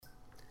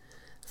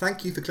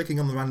Thank you for clicking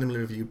on the Randomly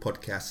Reviewed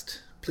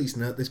podcast. Please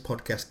note this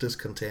podcast does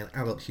contain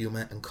adult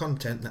humour and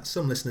content that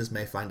some listeners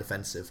may find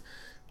offensive.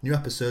 New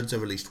episodes are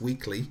released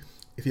weekly.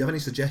 If you have any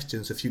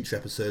suggestions for future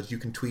episodes, you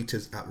can tweet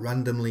us at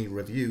Randomly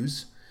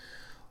Reviews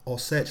or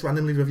search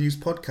Randomly Reviews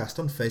Podcast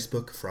on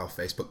Facebook for our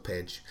Facebook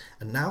page.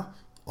 And now,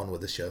 on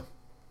with the show.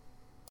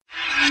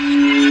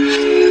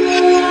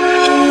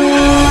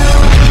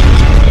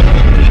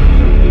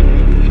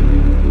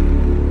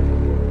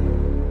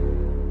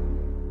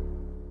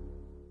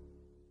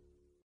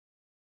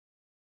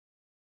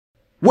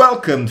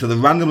 Welcome to the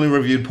Randomly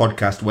Reviewed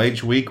podcast, where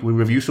each week we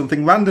review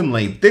something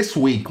randomly. This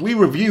week we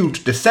reviewed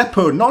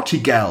Deceppo Naughty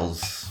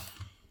Girls.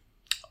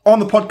 On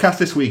the podcast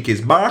this week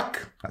is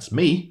Mark, that's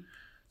me,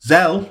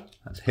 Zell,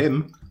 that's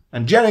him,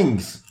 and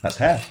Jennings, that's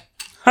her.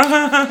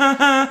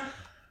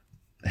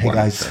 Hey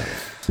guys,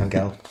 I'm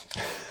Gel.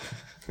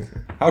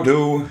 How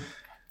do?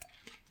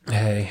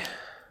 Hey.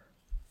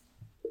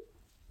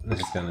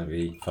 This is going to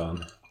be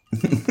fun.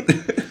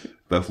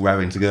 Both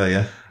raring to go,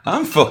 yeah?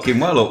 I'm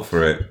fucking well up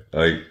for it.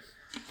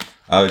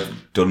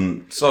 I've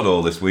done sod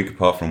all this week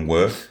apart from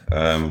work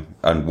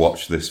and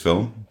watched this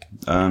film.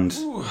 And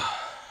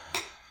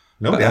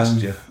Nobody asked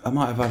you. I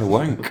might have had a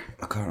wank.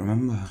 I can't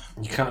remember.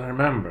 You can't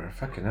remember?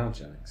 Fucking hell,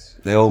 Jennings.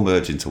 They all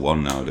merge into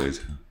one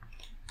nowadays.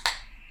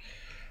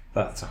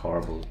 That's a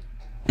horrible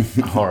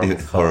thought.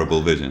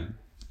 Horrible vision.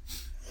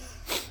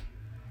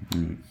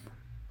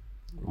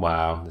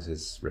 Wow, this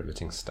is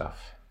riveting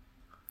stuff.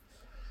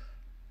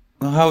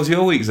 Well, how was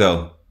your week,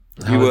 Zell?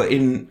 You were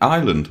in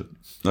Ireland.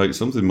 Like,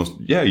 something must...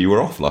 Yeah, you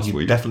were off last You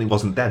week. definitely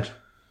wasn't dead.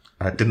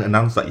 I didn't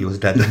announce that you was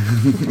dead.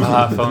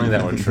 If only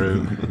that were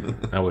true,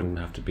 I wouldn't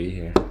have to be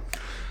here.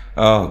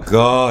 Oh,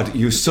 God.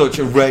 You're such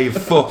a ray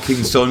of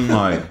fucking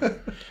sunlight.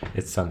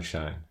 It's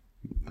sunshine.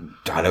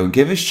 I don't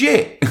give a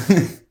shit.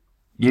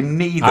 You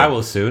need it. I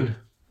will soon.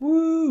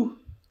 Woo!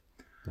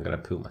 I'm going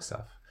to poo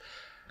myself.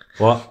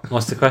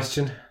 What's the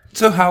question?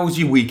 So how was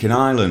your week in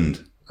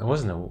Ireland? It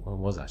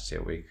was actually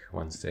a week.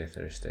 Wednesday,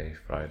 Thursday,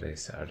 Friday,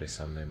 Saturday,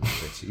 Sunday, Monday,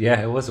 Tuesday.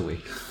 Yeah, it was a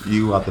week.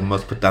 You are the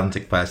most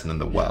pedantic person in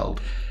the world.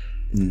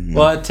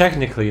 Well,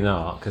 technically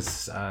not,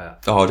 because... I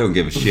don't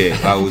give a shit.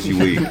 How was your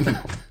week?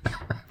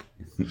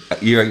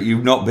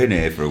 You've not been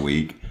here for a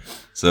week,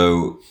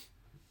 so...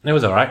 It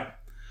was alright.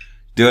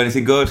 Do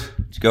anything good?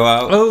 Did you go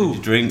out? Did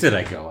you drink? Did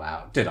I go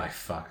out? Did I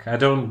fuck? I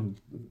don't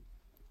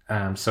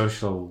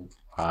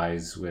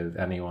socialise with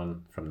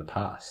anyone from the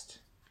past.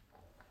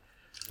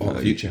 Or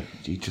the future.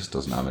 He just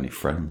doesn't have any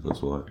friends,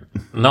 that's why.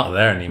 Not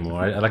there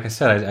anymore. Like I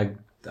said,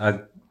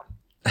 I'm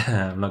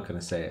not going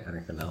to say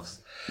anything else.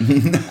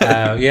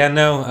 I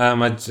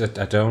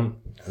don't.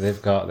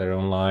 They've got their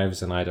own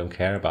lives, and I don't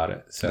care about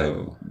it.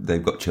 So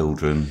they've got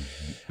children.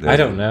 I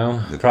don't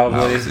know. Probably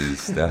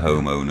houses, they're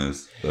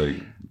homeowners.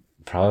 Like,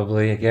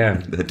 probably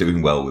again. They're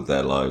doing well with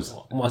their lives.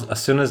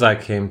 As soon as I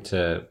came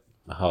to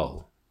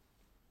Hull,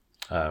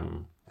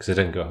 because I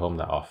didn't go home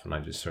that often, I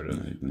just sort of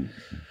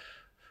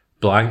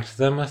blanked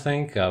them. I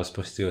think I was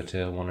supposed to go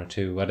to one or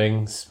two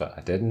weddings, but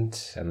I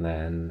didn't. And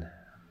then,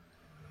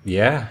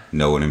 yeah,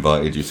 no one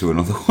invited you to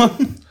another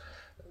one.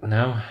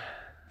 No.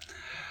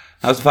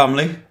 How's the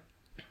family?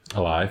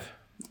 Alive.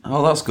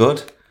 Oh, that's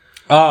good.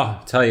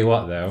 Oh, tell you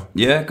what though.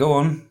 Yeah, go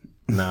on.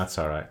 No, it's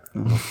all right.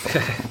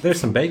 There's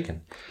some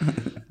bacon.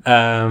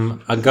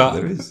 I got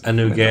a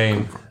new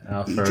game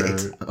out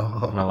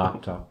for my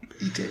laptop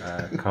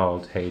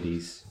called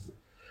Hades.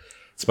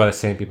 It's by the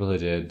same people who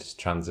did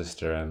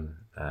Transistor and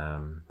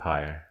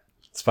Pyre.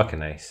 It's fucking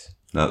nice.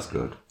 That's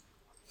good.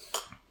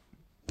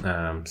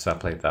 So I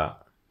played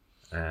that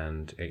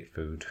and ate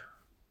food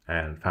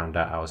and found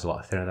out I was a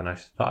lot thinner than I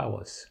thought I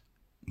was.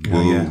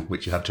 Oh, yeah,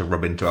 which you had to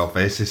rub into our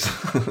faces.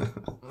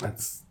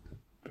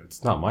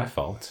 It's not my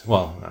fault.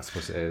 Well, I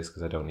suppose it is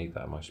because I don't eat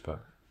that much.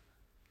 But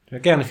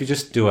again, if you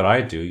just do what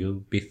I do,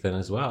 you'll be thin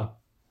as well.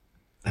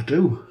 I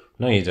do.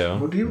 No, you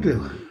don't. What do you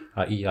do?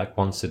 I eat like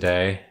once a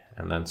day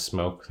and then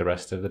smoke the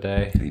rest of the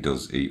day. He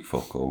does eat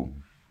fuck all.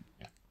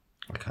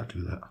 I can't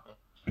do that.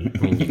 I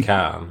mean, you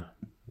can.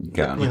 You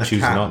can. You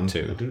choose not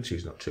to. I do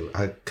choose not to.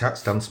 I can't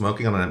stand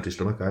smoking on an empty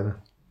stomach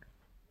either.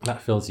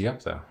 That fills you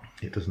up, though.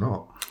 It does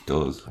not. It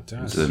does.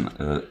 It's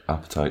an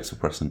appetite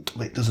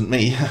suppressant. It doesn't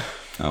me.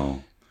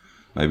 Oh,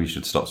 maybe you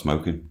should stop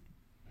smoking.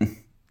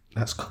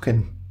 That's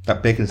cooking.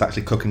 That bacon's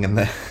actually cooking in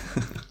there.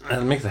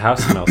 It'll make the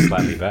house smell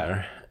slightly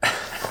better.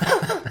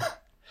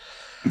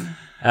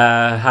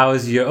 How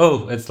is your...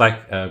 Oh, it's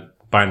like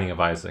Binding of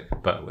Isaac,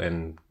 but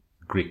in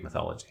Greek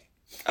mythology.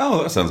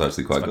 Oh, that sounds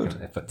actually quite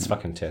good. It's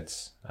fucking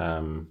tits. If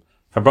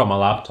I brought my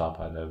laptop,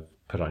 I'd have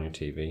put on your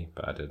TV,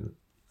 but I didn't.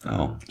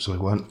 Oh, so we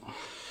won't.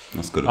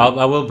 That's good.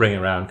 I will bring it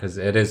around because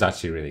it is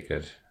actually really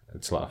good.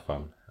 It's a lot of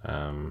fun.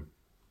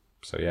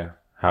 So yeah,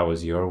 how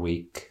was your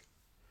week,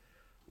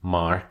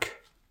 Mark?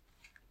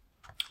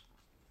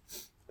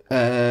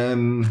 Let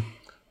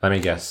me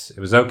guess.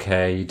 It was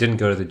okay. You didn't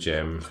go to the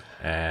gym,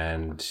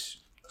 and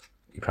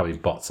you probably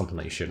bought something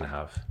that you shouldn't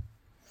have.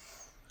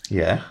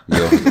 Yeah.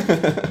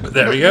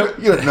 There we go.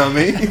 You don't know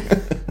me.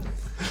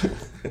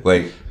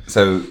 Wait,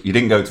 so you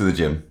didn't go to the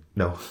gym?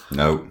 No.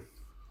 No.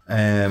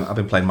 I've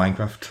been playing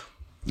Minecraft.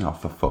 Oh,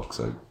 for fuck's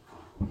sake.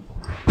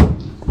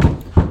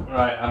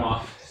 Right, I'm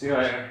off. See you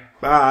later.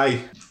 Bye.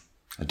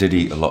 I did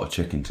eat a lot of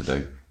chicken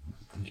today.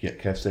 Did you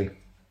get KFC?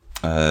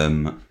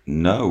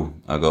 No,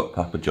 I got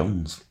Papa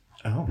John's.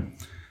 Oh.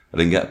 I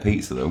didn't get a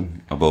pizza though.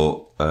 I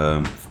bought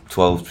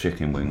 12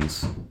 chicken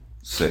wings,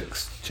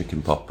 6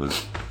 chicken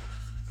poppers,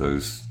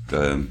 those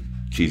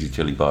cheesy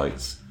chili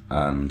bites,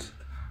 and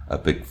a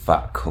big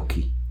fat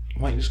cookie.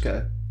 Why don't you just get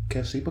a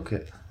KFC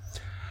bucket?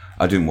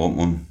 I didn't want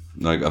one.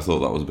 Like, I thought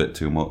that was a bit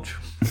too much.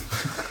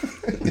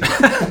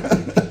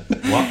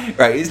 What?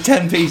 Right, it's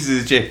 10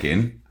 pieces of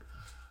chicken.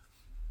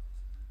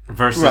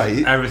 Versus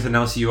Right. everything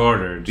else you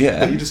ordered.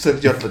 Yeah. You just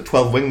said you had like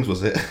 12 wings,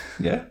 was it?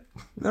 Yeah.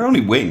 They're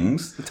only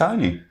wings. They're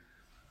tiny.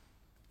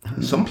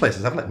 Some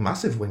places have like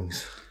massive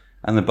wings.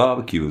 And the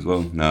barbecue as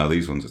well. No,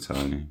 these ones are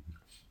tiny.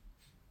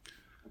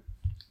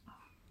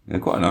 They're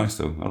quite nice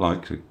though. I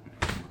like it.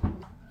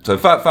 So,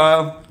 Fact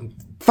File.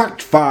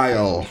 Fact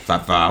File.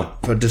 Fact File.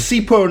 For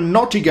Disipo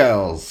Naughty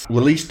Girls,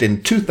 released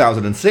in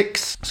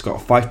 2006. It's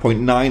got a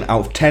 5.9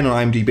 out of 10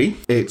 on IMDb.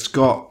 It's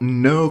got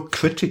no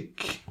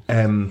critic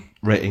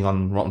rating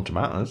on Rotten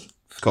Tomatoes.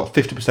 It's got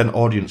 50%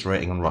 audience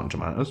rating on Rotten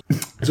Tomatoes.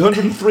 It's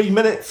 103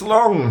 minutes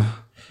long.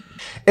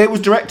 It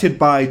was directed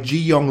by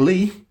Ji-Young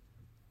Lee.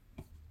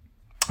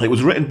 It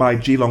was written by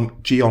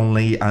Ji-Young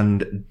Lee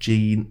and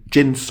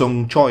Jin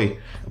Sung Choi.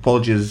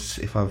 Apologies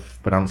if I've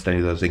pronounced any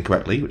of those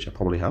incorrectly, which I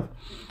probably have.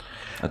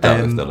 I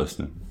doubt if they're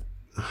listening.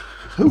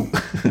 Who?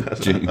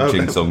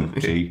 Jing Sung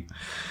Chi.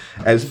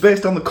 It's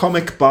based on the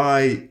comic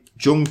by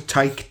Jung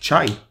Taek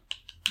Chai.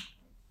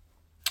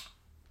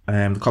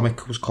 The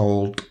comic was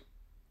called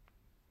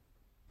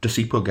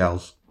Disipo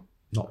Girls.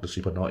 Not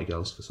Disipo Naughty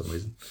Girls for some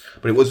reason.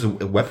 But it was a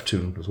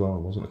webtoon as well,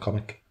 it wasn't a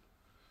comic.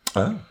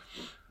 Oh.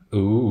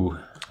 Ooh.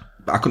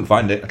 But I couldn't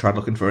find it. I tried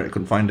looking for it, I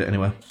couldn't find it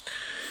anywhere.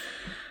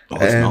 Oh,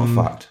 it's not a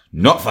fact.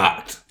 Not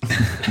fact!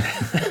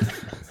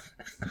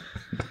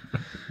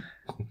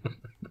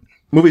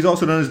 Movie's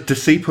also known as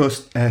Disipo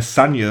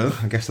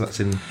Sanyo. I guess that's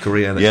in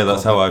Korea. Yeah,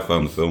 that's how I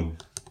found the film.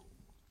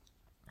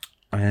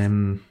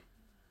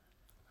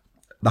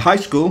 The high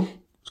school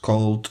is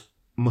called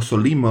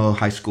Musolimo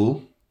High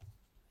School.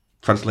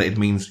 Translated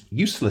means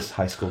useless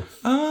high school.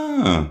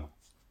 Ah.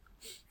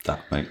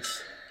 That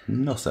makes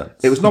no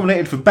sense. It was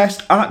nominated for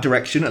Best Art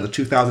Direction at the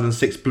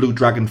 2006 Blue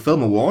Dragon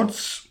Film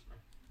Awards.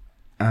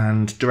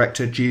 And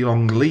director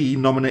Ji-Young Lee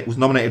was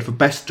nominated for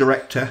Best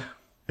Director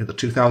at the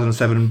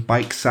 2007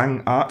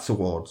 Baeksang Arts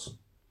Awards.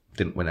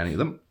 Didn't win any of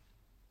them.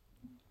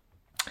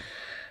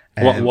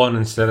 What won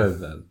instead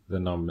of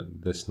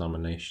this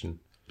nomination?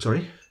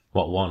 Sorry?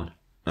 What won?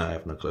 I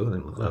have no clue. I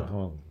didn't look that up.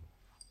 Oh.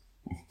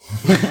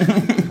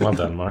 Well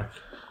done, Mark.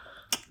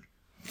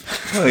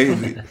 Well,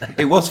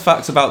 it was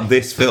facts about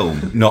this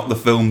film, not the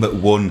film that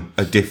won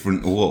a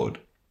different award.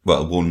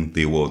 Well, won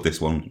the award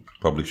this one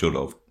probably should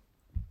have.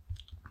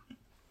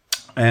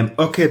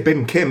 OK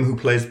Bin Kim, who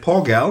plays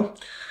Poor Girl,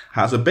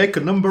 has a Baker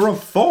number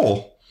of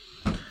 4.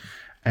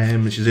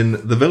 She's in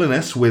The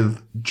Villainess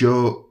with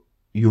Jo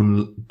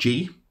Yoon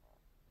Ji,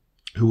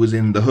 who was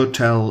in The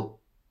Hotel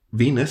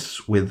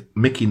Venus with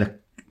Mickey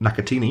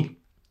Nakatini,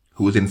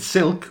 who was in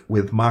Silk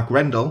with Mark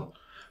Rendell,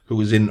 who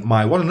was in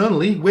My One and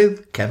Only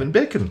with Kevin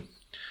Bacon.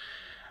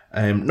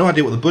 No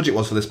idea what the budget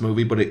was for this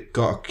movie, but it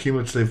got a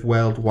cumulative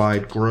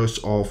worldwide gross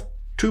of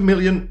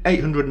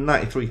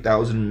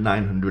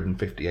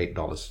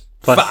 $2,893,958.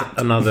 Plus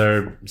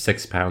another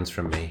 £6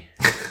 from me.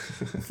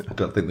 I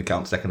don't think they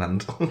count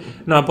secondhand.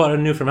 No, I bought a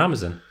new from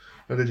Amazon.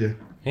 Oh, did you?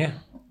 Yeah.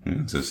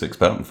 It's a £6,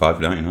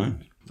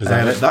 $5.99.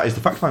 That is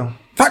the fact file.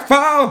 Fact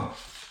file!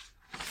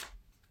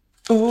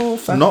 Oh,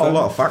 fact Not file. a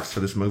lot of facts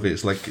for this movie.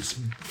 It's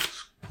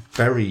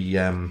very.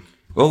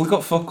 Well, we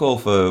got fuck all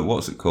for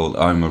what's it called?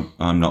 I'm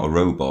Not a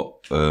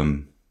Robot.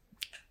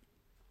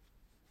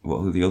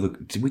 What were the other?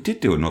 We did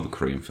do another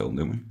Korean film,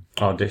 didn't we?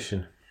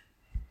 Audition.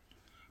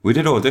 We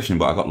did Audition,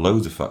 but I got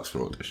loads of facts for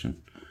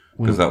Audition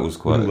because that was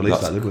quite. release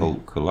That's that, did we?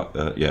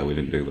 yeah, we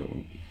didn't do that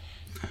one.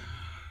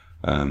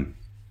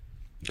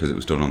 Because it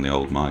was done on the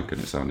old mic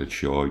and it sounded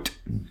shite.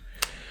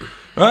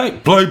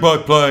 Right, play by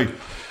play.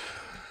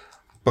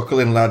 Buckle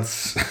in,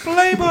 lads.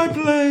 Play by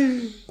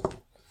play.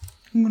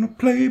 I'm gonna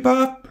play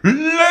by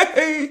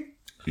play.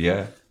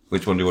 Yeah.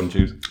 Which one do you want to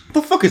choose? What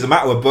the fuck is the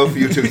matter with both of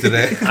you two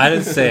today? I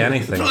didn't say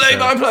anything. Play so-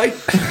 by play.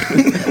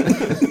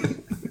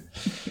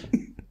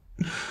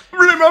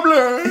 Play by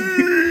play.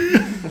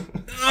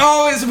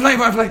 Oh, it's a play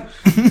by play.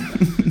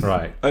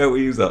 Right. I hope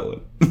we use that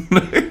one.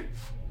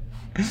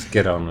 Let's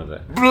get on with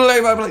it. Play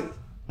by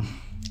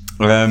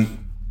play.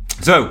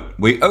 So,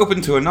 we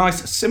open to a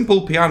nice,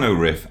 simple piano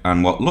riff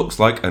and what looks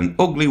like an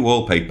ugly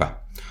wallpaper.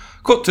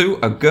 Cut to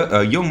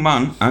a young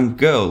man and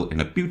girl in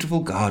a beautiful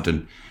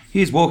garden.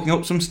 He is walking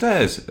up some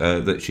stairs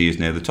that she is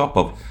near the top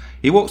of.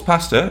 He walks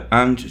past her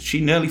and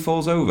she nearly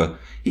falls over.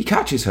 He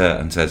catches her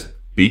and says,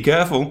 "Be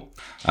careful,"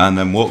 and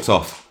then walks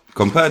off.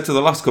 Compared to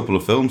the last couple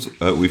of films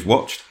we've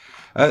watched,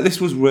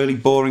 this was really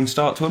boring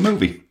start to a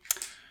movie.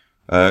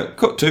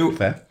 Cut to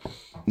Fair.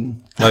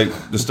 like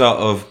the start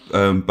of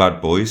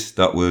Bad Boys.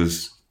 That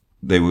was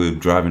they were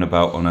driving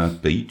about on a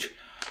beach.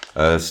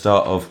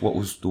 Start of, what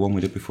was the one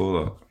we did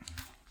before that?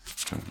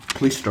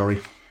 Police Story.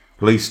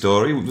 Police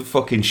Story. The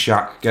fucking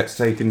shack gets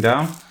taken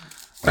down.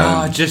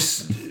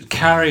 Just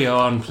carry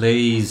on,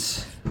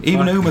 please.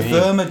 Even Uma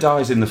Thurman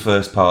dies in the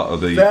first part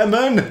of the...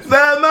 Thurman!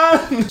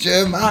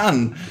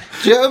 German!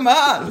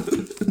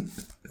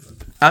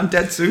 And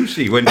Dead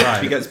Sushi when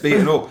she gets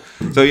beaten up.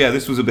 So yeah,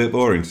 this was a bit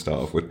boring to start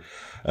off with.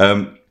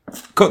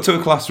 Cut to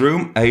a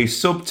classroom. A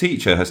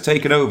sub-teacher has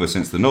taken over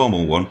since the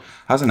normal one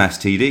has an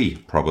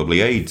STD,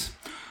 probably AIDS.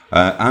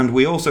 And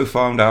we also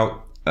found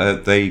out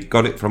they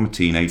got it from a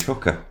teenage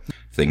hooker.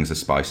 Things are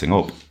spicing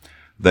up.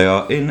 They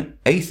are in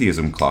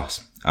atheism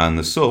class, and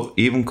the sub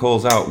even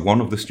calls out one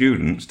of the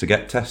students to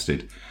get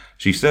tested.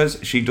 She says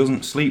she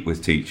doesn't sleep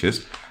with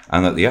teachers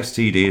and that the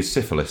STD is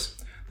syphilis.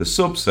 The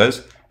sub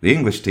says the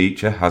English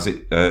teacher has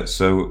it,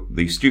 so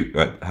the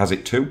student has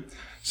it too.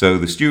 So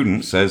the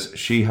student says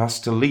she has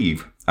to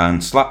leave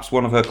and slaps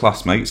one of her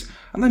classmates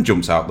and then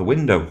jumps out the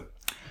window.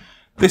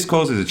 This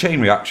causes a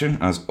chain reaction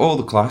as all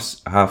the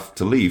class have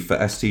to leave for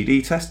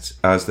STD tests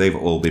as they've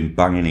all been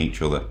banging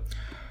each other.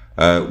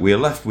 We are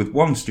left with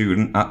one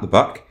student at the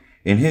back.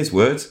 In his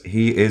words,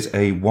 he is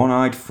a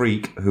one-eyed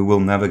freak who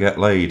will never get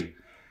laid.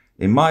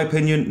 In my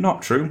opinion,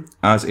 not true,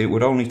 as it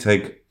would only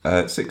take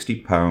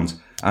 £60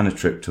 and a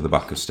trip to the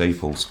back of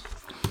Staples.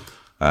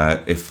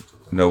 If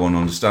no one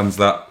understands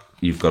that,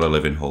 you've got to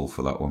live in Hull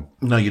for that one.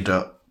 No, you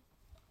don't.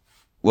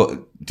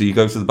 What, do you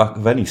go to the back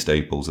of any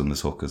Staples and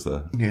there's hookers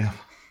there? Yeah.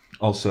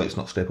 Also, it's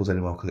not Staples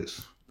anymore because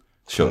it's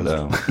shut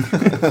down.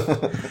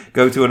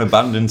 Go to an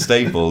abandoned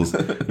Staples,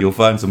 you'll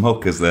find some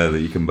hookers there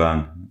that you can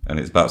bang, and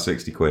it's about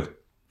 60 quid,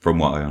 from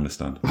what I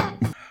understand.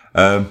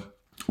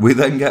 We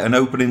then get an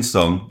opening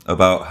song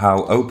about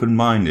how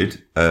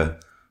open-minded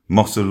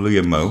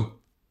Mausoleum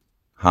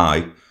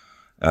High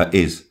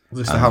is. Is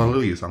this the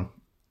Hallelujah song?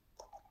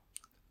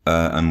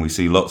 And we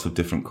see lots of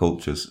different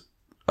cultures.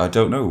 I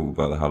don't know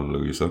about the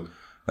Hallelujah song.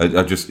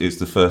 It's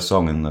the first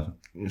song in the...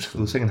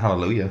 They're singing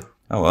Hallelujah.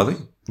 Oh, are they?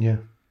 Yeah.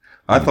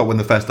 I thought when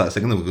they first started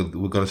singing, they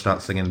were going to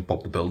start singing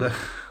Bob the Builder.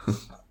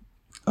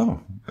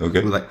 Oh, okay.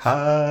 They were like,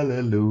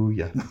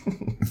 Hallelujah.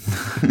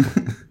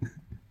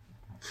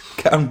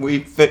 Can we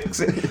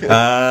fix it?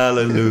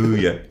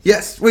 Hallelujah.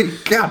 Yes, we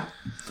can.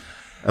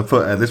 I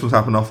put, this was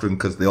happening often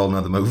because they all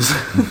know the moves.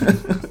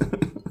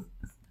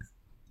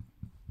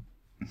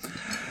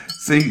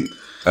 See,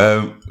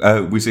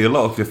 we see a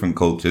lot of different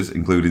cultures,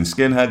 including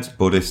skinheads,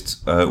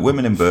 Buddhists,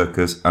 women in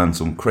burqas, and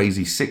some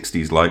crazy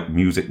 60s-like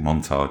music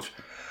montage.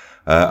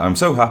 I'm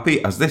so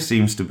happy, as this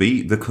seems to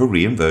be the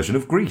Korean version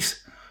of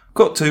Grease.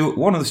 Cut to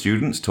one of the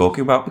students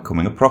talking about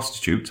becoming a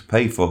prostitute to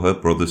pay for her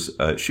brother's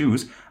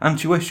shoes and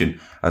tuition,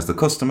 as the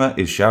customer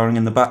is showering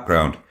in the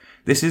background.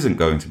 This isn't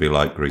going to be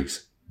like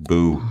Grease.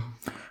 Boo.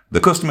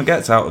 The customer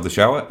gets out of the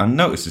shower and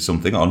notices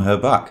something on her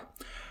back.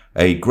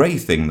 A grey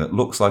thing that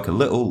looks like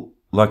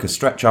a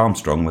Stretch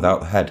Armstrong without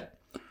the head,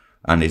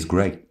 and is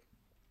grey.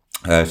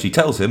 She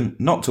tells him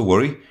not to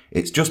worry,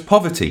 it's just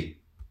poverty.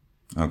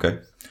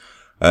 Okay.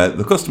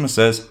 The customer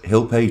says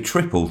he'll pay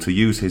triple to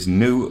use his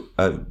new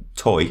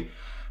toy,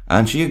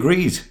 and she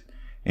agrees.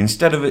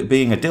 Instead of it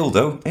being a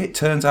dildo, it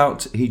turns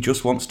out he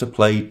just wants to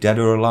play Dead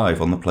or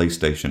Alive on the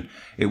PlayStation.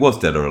 It was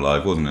Dead or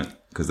Alive, wasn't it?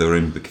 Because they were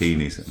in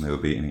bikinis and they were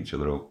beating each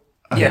other up.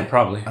 Yeah,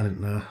 probably. I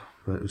didn't know,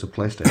 but it was a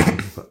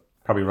PlayStation. But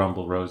Probably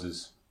Rumble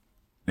Roses.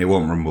 It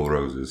wasn't Rumble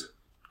Roses,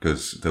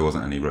 because there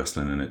wasn't any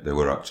wrestling in it. They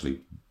were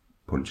actually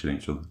punching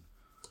each other.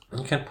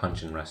 You can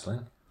punch in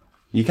wrestling.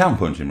 You can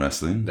punch in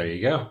wrestling. There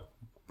you go.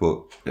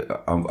 But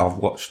I've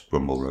watched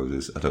Rumble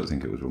Roses. I don't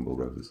think it was Rumble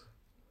Roses.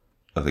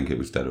 I think it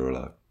was Dead or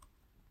Alive.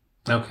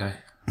 Okay.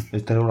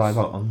 Is Dead or Alive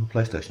out on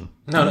PlayStation?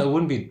 No, it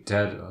wouldn't be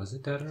Dead. Was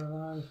it Dead or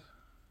Alive?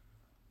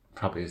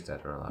 Probably is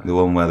Dead or Alive. The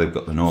one where they've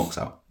got the Norks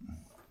out.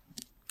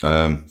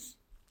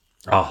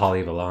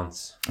 Holly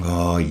Valance.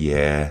 Oh,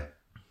 yeah.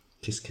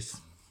 Kiss,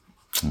 kiss.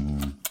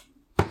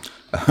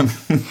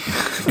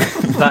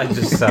 That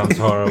just sounds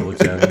horrible,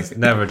 James.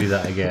 Never do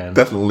that again.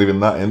 Definitely leaving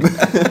that in.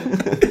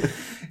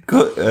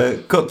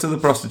 Cut to the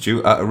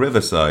prostitute at a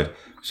riverside.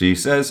 She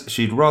says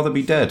she'd rather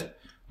be dead.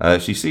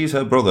 She sees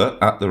her brother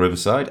at the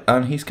riverside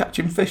and he's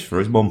catching fish for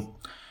his mum.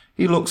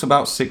 He looks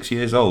about 6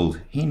 years old.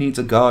 He needs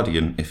a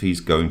guardian if he's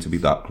going to be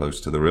that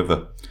close to the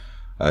river.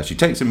 She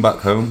takes him back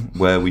home,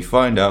 where we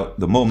find out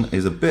the mum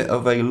is a bit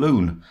of a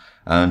loon,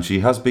 and she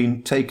has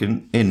been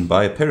taken in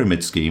by a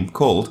pyramid scheme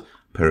called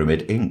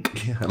Pyramid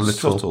Inc. Yeah, a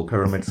literal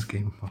pyramid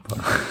scheme.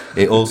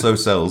 It also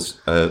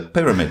sells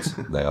pyramids.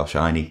 They are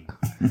shiny.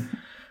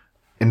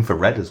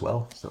 Infrared as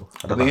well. So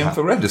Are they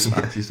infrared as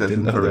well? Yeah, she said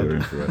Didn't know they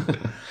infrared. were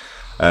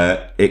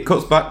infrared. It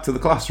cuts back to the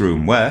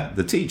classroom, where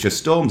the teacher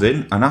storms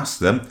in and asks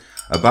them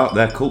about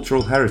their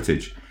cultural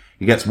heritage.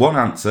 He gets one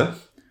answer,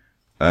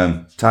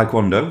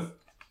 Taekwondo.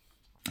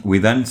 We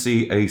then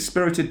see a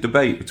spirited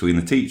debate between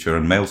the teacher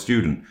and male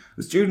student.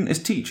 The student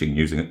is cheating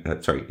using a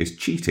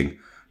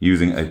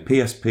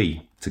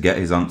PSP to get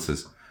his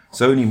answers.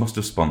 Sony must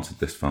have sponsored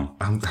this film.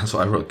 That's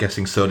what I wrote,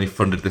 guessing Sony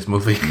funded this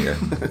movie. Yeah,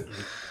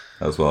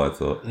 that's what I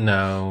thought.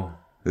 No.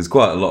 There's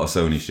quite a lot of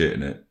Sony shit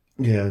in it.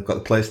 Yeah, you've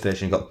got the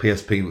PlayStation, you've got the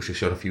PSP, which you've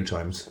shown a few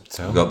times.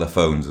 So We've got the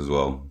phones as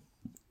well.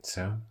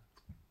 So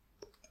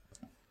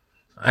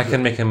I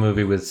can make a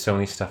movie with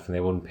Sony stuff and they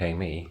wouldn't pay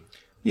me.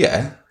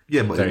 Yeah.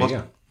 Yeah, but There it was you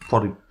go.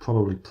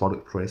 probably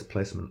product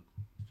placement.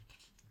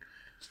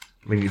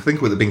 I mean, you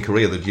think with it being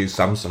Korea, they'd use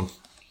Samsung.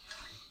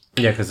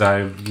 Yeah, because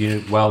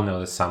you well know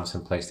the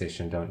Samsung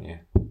PlayStation, don't you?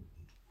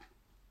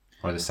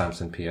 Or the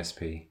Samsung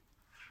PSP.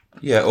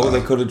 Yeah, or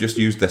they could have just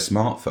used their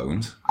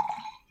smartphones.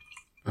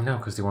 No,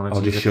 because they wanted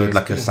Or to just use showed PSP.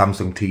 like a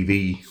Samsung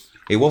TV.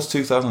 It was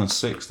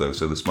 2006 though,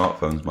 so the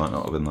smartphones might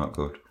not have been that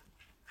good.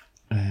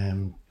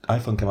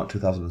 iPhone came out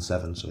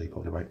 2007, so you're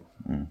probably right.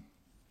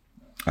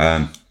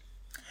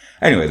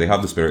 Anyway, they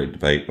have the spirited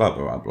debate, blah,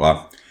 blah,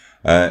 blah,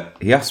 blah.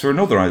 He asks for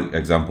another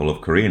example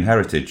of Korean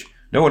heritage.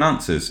 No one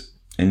answers.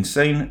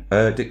 Insane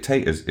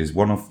dictators is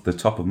one off the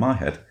top of my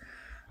head.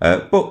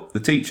 But the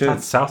teacher...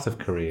 That's South of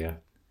Korea.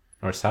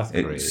 Or South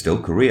Korea. It's still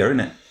Korea, isn't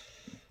it?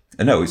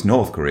 No, it's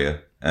North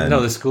Korea.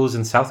 No, the school's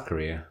in South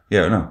Korea.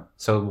 Yeah, I know.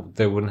 So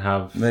they wouldn't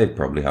have... They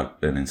probably had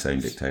an insane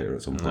dictator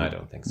at some point. No, I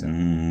don't think so.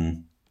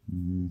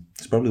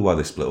 It's probably why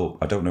they split up.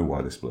 I don't know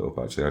why they split up,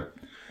 actually. I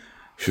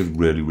should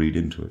really read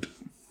into it.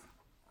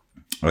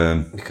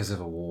 Because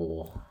of a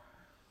war.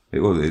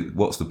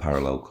 What's the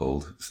parallel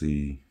called? It's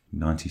the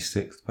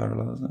 96th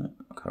parallel, isn't it?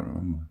 I can't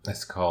remember.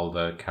 It's called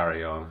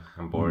Carry On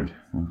Board.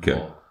 Okay.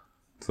 War.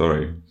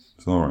 Sorry.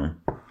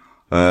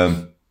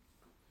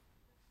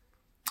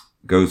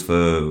 Goes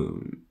for...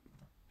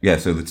 Yeah,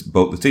 so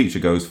the teacher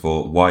goes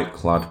for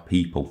white-clad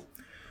people.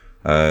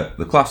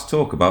 The class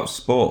talk about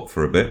sport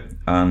for a bit,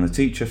 and the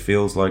teacher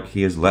feels like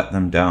he has let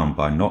them down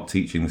by not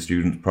teaching the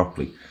students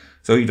properly.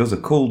 So he does a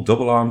cool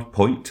double-armed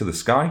point to the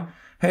sky,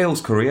 hails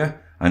Korea,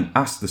 and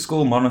asks the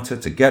school monitor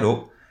to get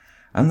up,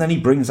 and then he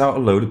brings out a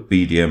load of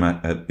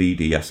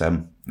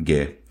BDSM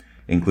gear,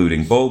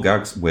 including ball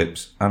gags,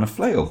 whips, and a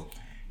flail.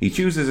 He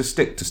chooses a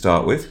stick to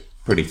start with,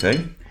 pretty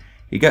tame.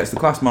 He gets the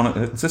class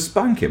monitor to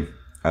spank him.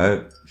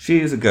 She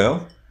is a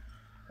girl.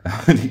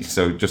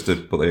 So just to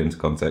put that into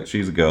context,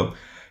 she's a girl.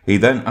 He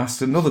then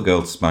asks another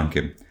girl to spank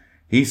him.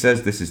 He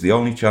says this is the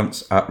only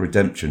chance at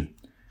redemption.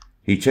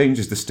 He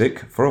changes the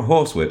stick for a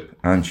horsewhip,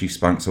 and she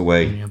spanks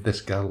away. Yeah,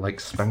 this girl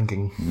likes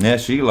spanking. Yeah,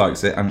 she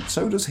likes it, and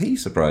so does he,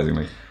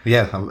 surprisingly.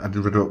 Yeah, I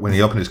did read when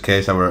he opened his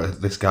case, I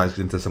wrote, this guy's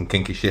into some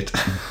kinky shit.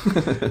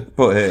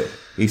 But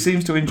he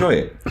seems to enjoy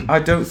it. I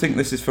don't think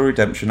this is for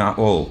redemption at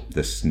all,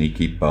 the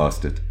sneaky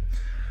bastard.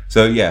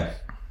 So yeah,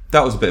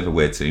 that was a bit of a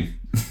weird scene.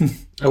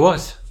 It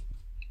was.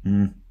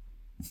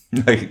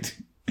 Like,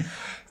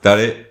 that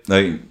it?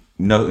 Like,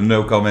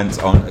 no comments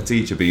on a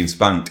teacher being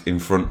spanked in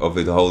front of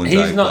the whole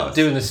entire He's not class.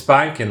 doing the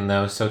spanking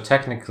though, so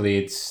technically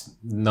it's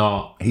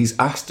not. He's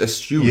asked a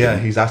student. Yeah,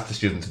 he's asked the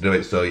student to do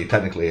it, so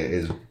technically it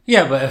is.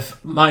 Yeah, but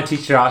if my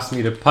teacher asked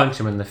me to punch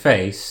him in the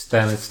face,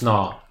 then it's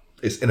not.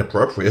 It's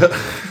inappropriate.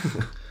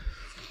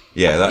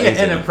 Yeah, that is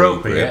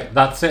inappropriate.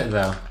 That's it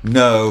though.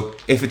 No,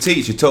 if a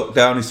teacher took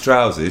down his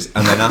trousers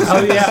and then asked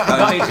Oh him to yeah,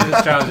 spank- my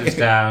teacher's trousers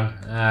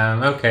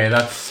down. Okay,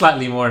 that's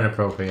slightly more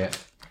inappropriate.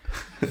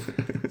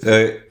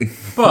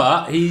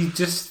 But he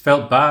just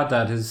felt bad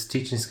that his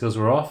teaching skills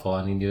were awful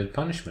and he needed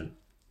punishment.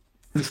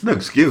 It's no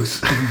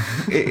excuse.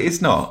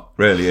 It's not,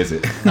 really, is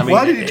it? I mean,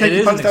 Why did you it take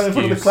your is pants an down in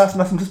front of the excuse. class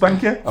and ask them to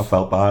spank you? I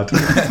felt bad.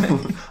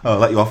 I'll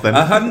let you off then.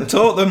 I hadn't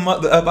taught them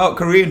about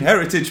Korean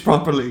heritage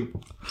properly.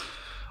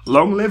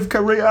 Long live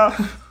Korea!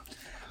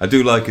 I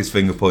do like his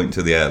finger point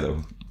to the air,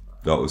 though.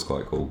 That was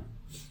quite cool.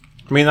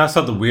 I mean, that's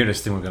not the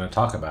weirdest thing we're going to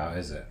talk about,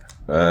 is it?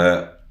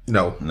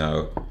 No.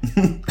 No.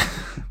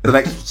 The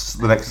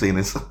next scene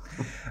is...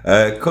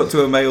 Cut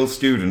to a male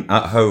student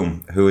at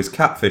home who is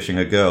catfishing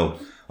a girl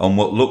on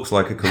what looks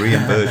like a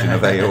Korean version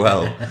of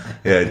AOL.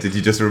 Yeah, did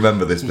you just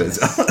remember this bit?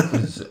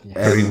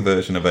 Korean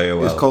version of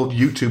AOL. It's called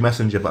YouTube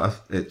Messenger, but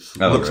it looks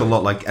a really?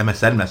 lot like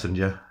MSN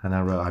Messenger, and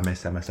I wrote, I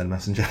miss MSN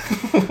Messenger.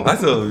 I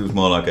thought it was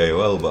more like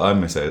AOL, but I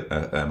miss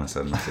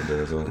MSN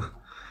Messenger as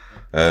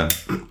well.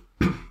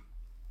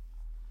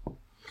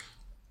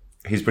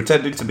 He's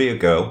pretending to be a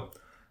girl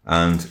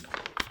and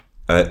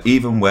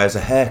even wears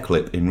a hair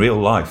clip in real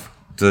life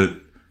to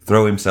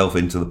throw himself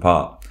into the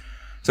part.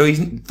 So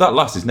that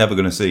lass is never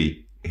going to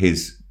see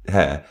his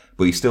hair,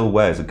 but he still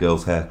wears a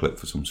girl's hair clip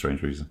for some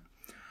strange reason.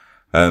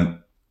 The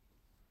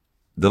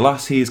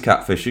lass he is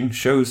catfishing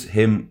shows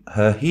him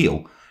her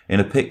heel in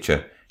a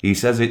picture. He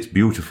says it's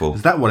beautiful.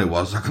 Is that what it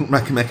was? I couldn't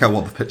make out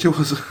what the picture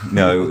was.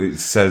 No, it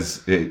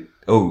says,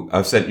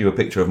 I've sent you a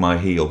picture of my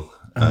heel.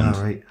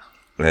 And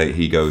Right.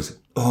 he goes,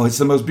 oh, it's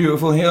the most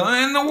beautiful heel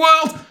in the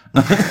world.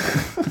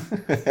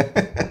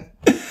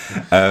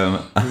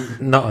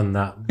 Not in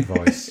that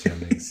voice,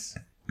 Jennings.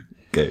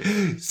 Okay.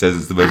 Says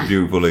it's the most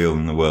beautiful heel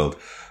in the world.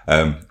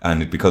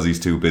 And because he's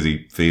too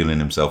busy feeling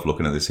himself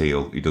looking at this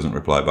heel, he doesn't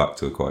reply back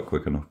to her quite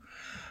quick enough.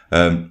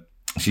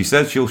 She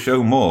says she'll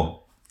show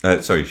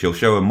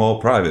a more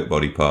private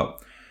body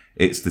part.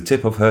 It's the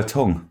tip of her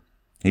tongue.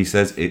 He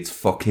says it's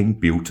fucking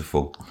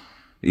beautiful.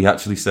 He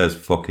actually says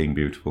fucking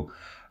beautiful.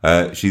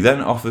 She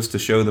then offers to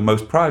show the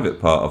most private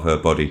part of her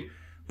body,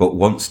 but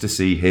wants to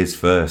see his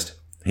first.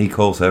 He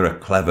calls her a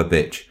clever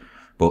bitch,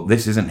 but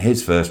this isn't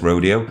his first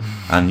rodeo,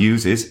 and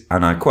uses,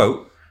 and I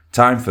quote,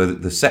 "time for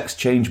the sex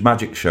change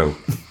magic show."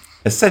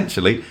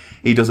 Essentially,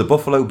 he does a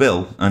Buffalo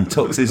Bill and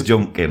tucks his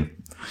junk in.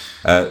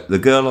 The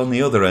girl on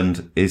the other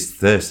end is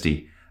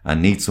thirsty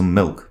and needs some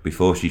milk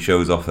before she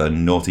shows off her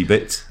naughty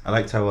bits. I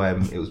liked how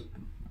it was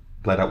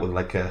played out with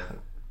like a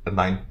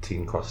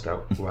 19 crossed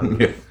out.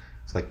 Yeah.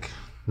 It's like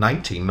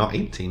 19, not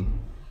 18.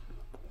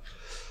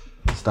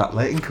 Start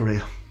late in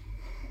career.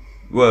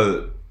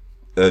 Well,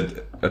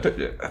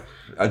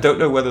 I don't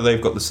know whether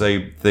they've got the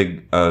same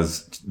thing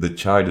as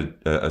China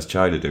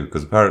do,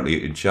 because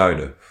apparently in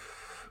China,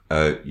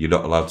 you're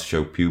not allowed to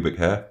show pubic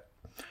hair,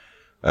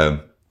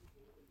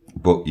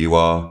 but you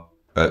are.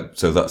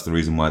 So that's the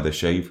reason why they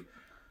shave,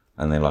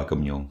 and they like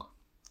them young.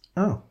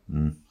 Oh.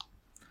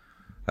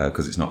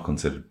 Because it's not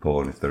considered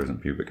porn if there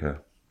isn't pubic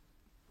hair.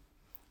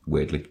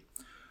 Weirdly.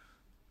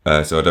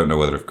 So I don't know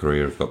whether if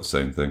Korea have got the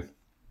same thing.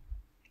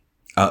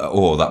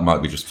 Or that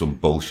might be just some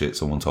bullshit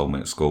someone told me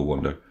at school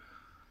one day.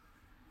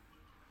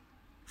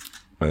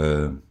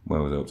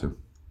 Where was I up to?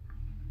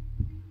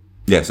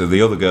 Yeah, so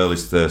the other girl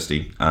is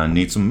thirsty and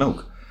needs some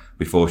milk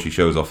before she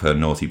shows off her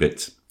naughty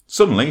bits.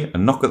 Suddenly, a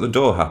knock at the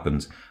door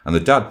happens, and the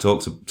dad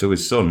talks to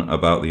his son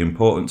about the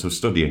importance of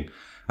studying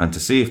and to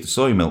see if the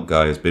soy milk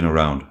guy has been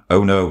around.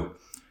 Oh no,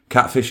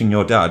 catfishing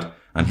your dad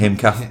and him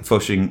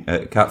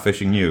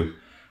catfishing you.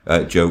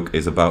 Joke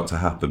is about to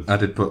happen. I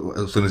did put,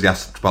 as soon as he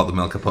asked about the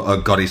milk, I put, oh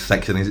God, he's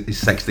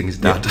sexting his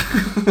dad.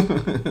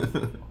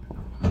 Yeah.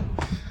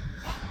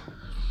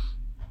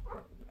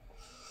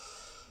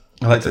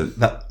 I like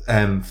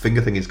that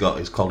finger thing he's got.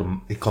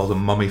 He calls a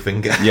mummy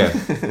finger. Yeah,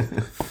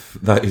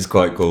 that is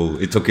quite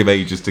cool. It took him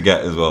ages to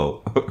get as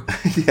well.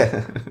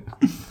 Yeah.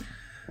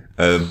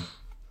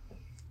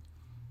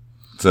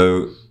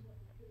 So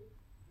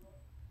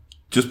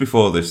just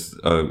before this,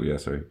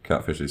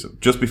 catfishes.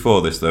 Just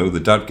before this, though, the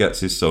dad gets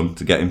his son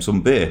to get him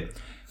some beer,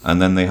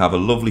 and then they have a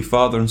lovely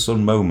father and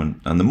son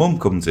moment. And the mum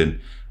comes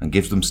in and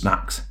gives them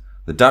snacks.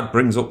 The dad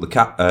brings up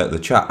the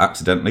chat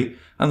accidentally,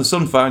 and the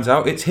son finds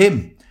out it's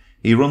him.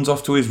 He runs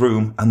off to his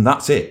room, and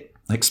that's it.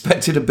 I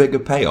expected a bigger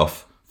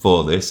payoff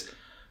for this.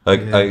 I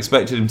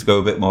expected him to go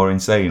a bit more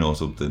insane or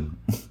something.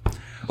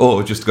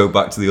 Or just go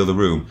back to the other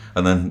room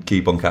and then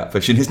keep on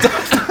catfishing his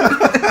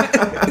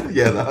dad.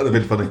 Yeah, that would have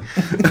been funny.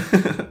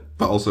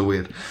 But also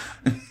weird.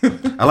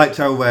 I liked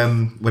how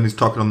when he's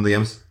talking on the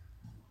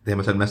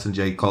MSN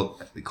Messenger, he call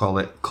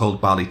it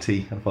cold barley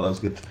tea. I thought that was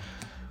a good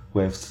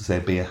way to say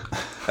beer.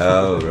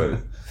 Oh, right.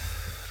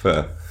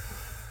 Fair.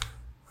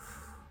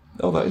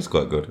 Oh, that is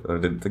quite good. I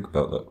didn't think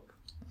about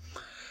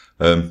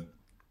that.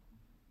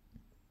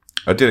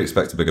 I did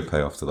expect a bigger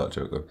payoff to that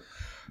joke,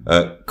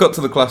 though. Cut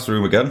to the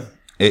classroom again.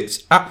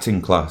 It's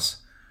acting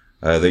class.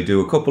 They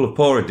do a couple of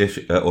poor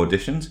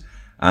auditions,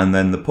 and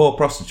then the poor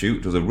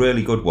prostitute does a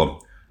really good one.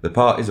 The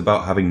part is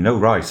about having no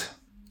right.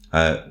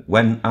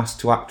 When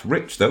asked to act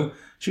rich, though,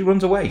 she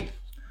runs away.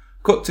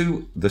 Cut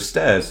to the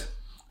stairs.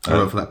 I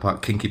wrote for that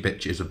part, kinky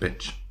bitch is a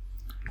bitch.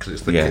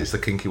 Because it's the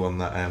kinky one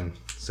that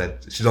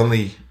said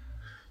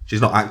she's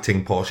not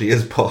acting poor, she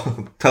is poor.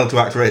 Tell her to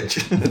act rich.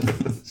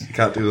 She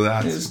can't do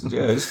that.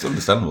 It's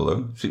understandable,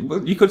 though.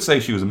 You could say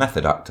she was a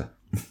method actor.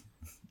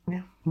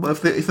 Yeah. Well,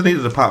 if they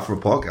needed a part for a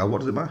poor girl,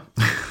 what does it matter?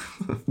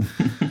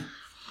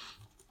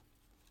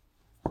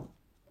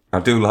 I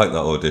do like that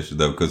audition,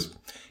 though, because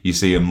you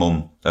see a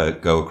mum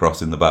go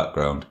across in the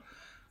background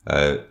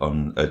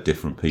on a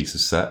different piece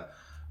of set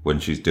when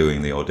she's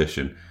doing the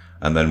audition.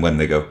 And then when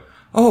they go,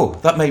 oh,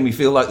 that made me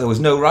feel like there was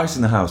no rice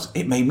in the house.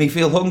 It made me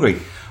feel hungry.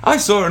 I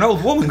saw an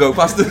old woman go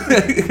past in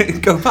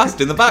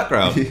the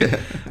background. Yeah.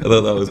 I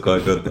thought that was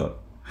quite good, though.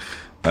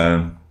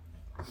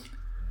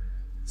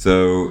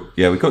 So,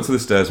 yeah, we cut to the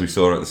stairs we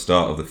saw at the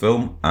start of the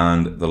film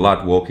and the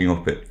lad walking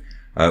up it.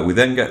 We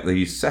then get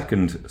the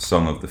second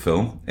song of the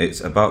film. It's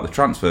about the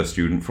transfer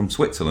student from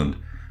Switzerland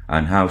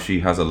and how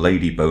she has a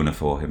lady boner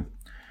for him.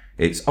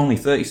 It's only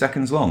 30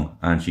 seconds long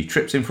and she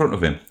trips in front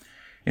of him.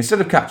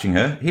 Instead of catching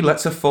her, he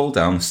lets her fall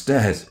down the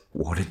stairs.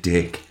 What a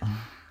dick.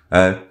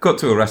 Cut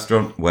to a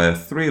restaurant where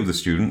 3 of the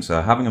students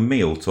are having a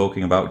meal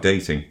talking about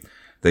dating.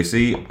 They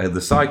see the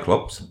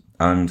Cyclops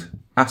and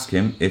ask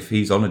him if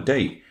he's on a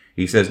date.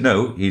 He says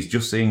no, he's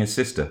just seeing his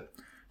sister.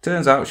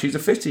 Turns out she's a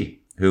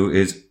fitty, who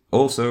is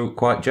also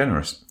quite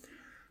generous.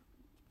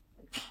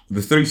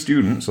 The 3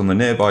 students on the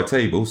nearby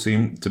table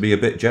seem to be a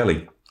bit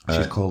jelly.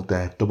 She's called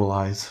Double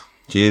Eyes.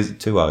 She is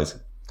 2 eyes.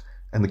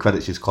 In the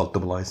credits, she's called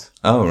Double Eyes.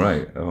 Oh,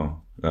 right. Oh,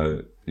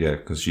 yeah,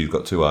 because she's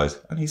got 2 eyes.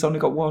 And he's only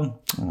got 1.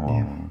 Oh,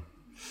 yeah.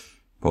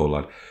 Poor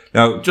lad.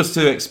 Now, just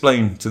to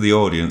explain to the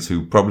audience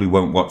who probably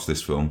won't watch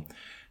this film,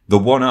 the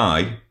 1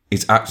 eye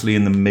is actually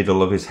in the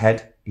middle of his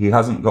head. He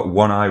hasn't got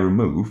 1 eye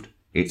removed.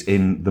 It's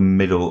in the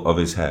middle of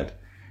his head.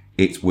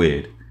 It's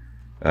weird.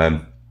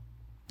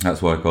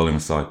 That's why I call him a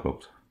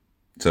Cyclops.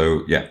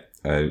 So, yeah.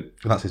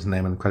 That's his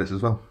name in the credits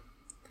as well.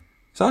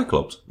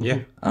 Cyclops? Yeah.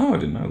 Oh, I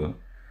didn't know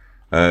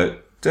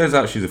that. Turns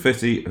out she's a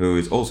fitty who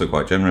is also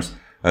quite generous.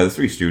 The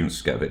 3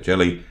 students get a bit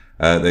jelly.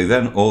 They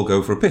then all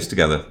go for a piss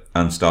together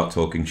and start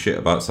talking shit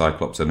about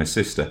Cyclops and his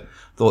sister.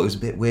 Thought it was a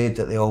bit weird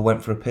that they all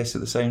went for a piss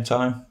at the same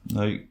time.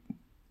 Like,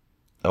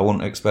 I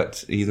wouldn't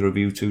expect either of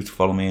you two to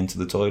follow me into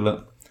the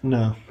toilet.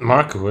 No.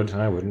 Mark would,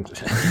 I wouldn't.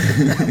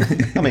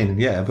 I mean,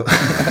 yeah, but...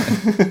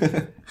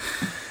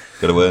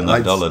 Gotta earn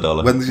that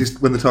dollar. When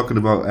they're talking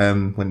about,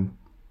 when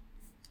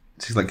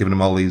she's like giving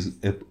him all these,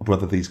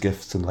 brother, these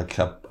gifts, and like,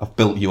 I've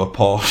built you a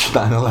Porsche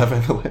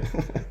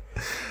 911.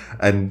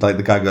 And like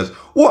the guy goes,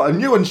 "What a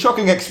new and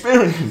shocking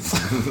experience!"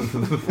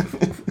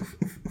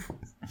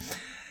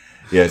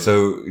 Yeah,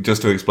 so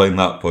just to explain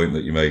that point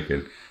that you're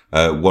making,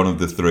 one of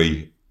the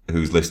three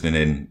who's listening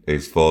in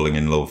is falling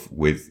in love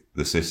with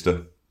the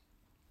sister,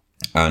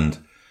 and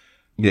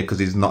yeah, because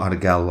he's not had a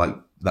gal like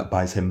that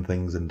buys him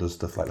things and does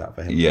stuff like that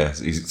for him. Yeah,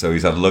 so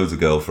he's had loads of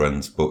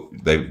girlfriends, but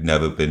they've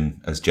never been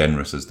as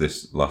generous as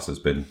this lass has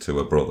been to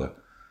her brother,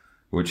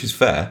 which is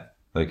fair.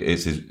 Like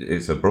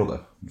it's a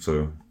brother,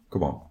 so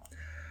come on.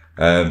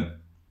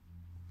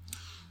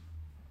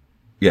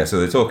 Yeah, so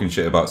they're talking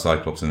shit about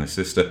Cyclops and his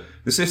sister.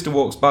 The sister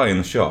walks by in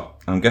the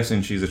shop. I'm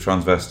guessing she's a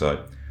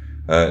transvestite.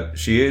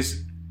 She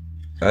is,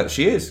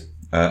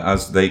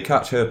 as they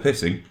catch her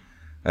pissing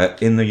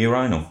in the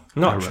urinal.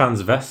 Not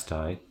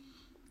transvestite.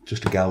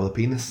 Just a gal with a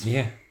penis.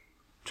 Yeah.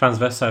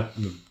 Transvestite,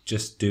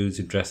 just dudes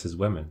who dress as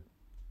women.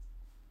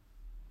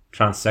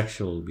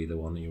 Transsexual would be the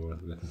one that you were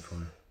looking for.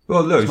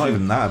 Well, no, It's not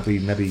even that. It'd be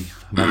maybe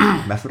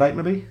Hermaphrodite,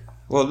 maybe?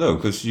 Well, no,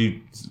 because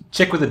she...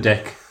 Chick with a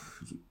dick.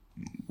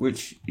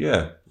 Which,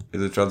 yeah,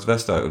 is a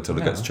transvestite until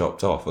it gets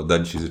chopped off, and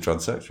then she's a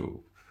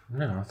transsexual.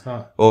 No, I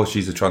thought... Or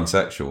she's a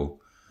transsexual,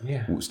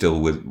 Yeah. still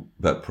with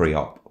but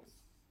pre-op.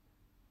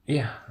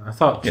 Yeah, I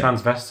thought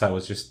transvestite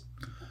was just...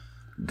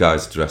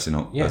 Guys dressing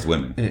up as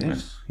women. It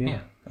is. Yeah.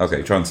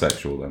 Okay,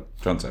 transsexual then.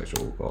 Transsexual,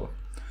 we'll call her.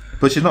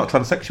 But she's not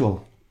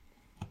transsexual.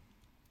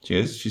 She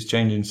is. She's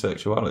changing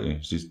sexuality.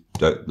 She's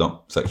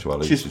not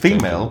sexuality. She's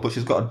female, but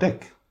she's got a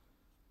dick.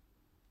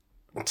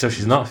 So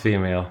she's not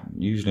female.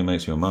 Usually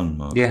makes you a man,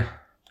 Mark. Yeah.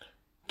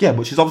 Yeah,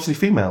 but she's obviously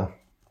female.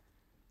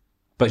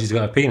 But she's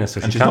got a penis,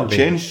 so And she she's can't not be.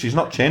 changed. She's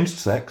not changed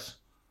sex.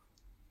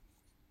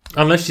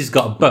 Unless she's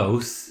got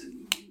both.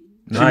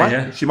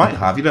 She might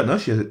have. You don't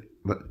know.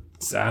 But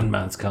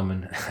Sandman's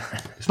coming.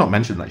 it's not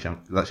mentioned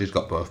that she's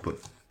got both. But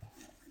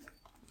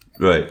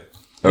Right.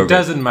 It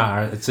doesn't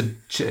matter.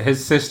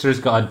 His sister's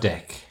got a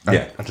dick.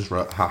 Yeah. I just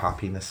wrote haha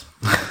penis.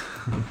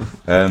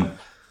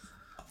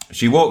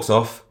 She walks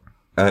off.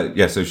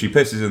 So she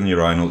pisses in the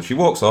urinal. She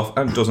walks off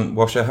and doesn't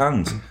wash her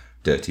hands.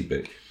 Dirty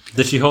bitch.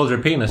 Did she hold her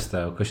penis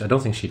though? Because I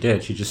don't think she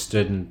did. She just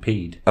stood and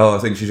peed. Oh, I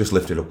think she just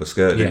lifted up her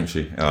skirt, Yeah. didn't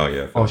she? Oh,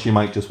 yeah. Or she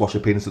might just wash her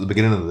penis at the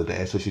beginning of the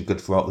day, so she's good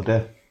throughout the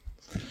day.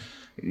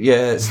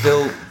 Yeah,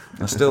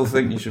 I still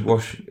think you should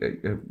wash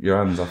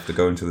your hands after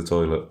going to the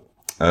toilet.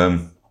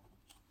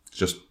 It's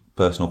just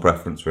personal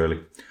preference,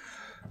 really.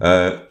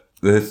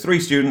 The three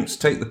students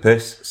take the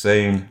piss,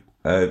 saying...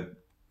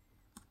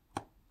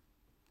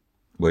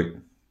 wait.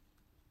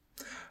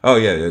 Oh,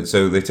 yeah,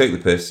 so they take the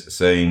piss,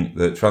 saying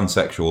that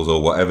transsexuals,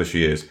 or whatever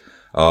she is,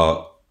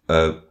 are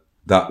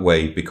that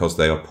way because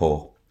they are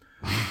poor.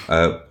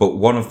 But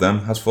one of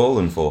them has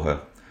fallen for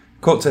her.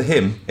 Cut to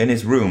him in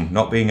his room,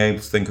 not being able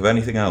to think of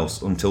anything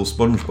else until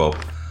SpongeBob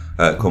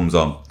comes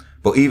on.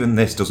 But even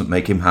this doesn't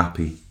make him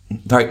happy.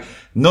 Like,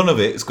 none of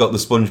it's got the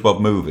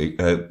SpongeBob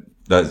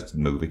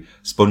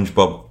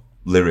SpongeBob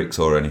lyrics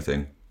or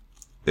anything.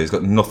 It's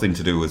got nothing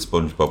to do with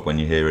SpongeBob when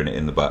you're hearing it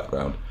in the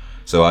background.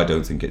 So I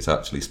don't think it's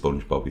actually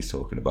SpongeBob he's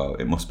talking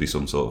about. It must be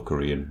some sort of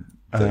Korean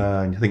thing.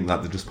 And you think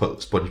that they just put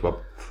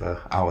SpongeBob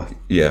for our...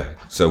 Yeah,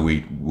 so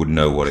we would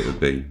know what it would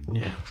be.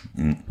 Yeah.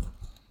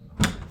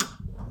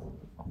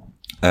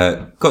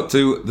 Cut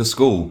to the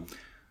school.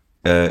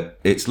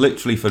 It's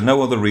literally for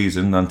no other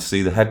reason than to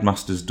see the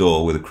headmaster's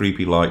door with a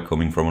creepy light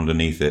coming from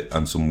underneath it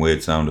and some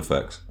weird sound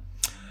effects.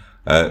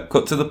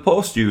 Cut to the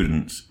poor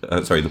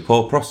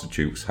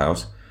prostitute's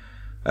house.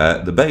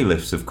 The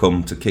bailiffs have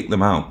come to kick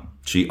them out.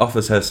 She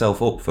offers herself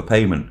up for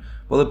payment,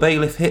 but the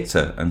bailiff hits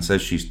her and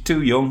says she's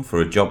too young for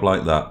a job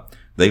like that.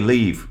 They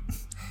leave.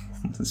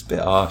 It's a bit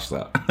harsh,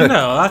 that.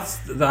 No, I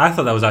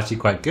thought that was actually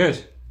quite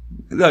good.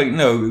 Like,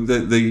 no,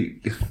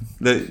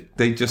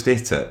 they just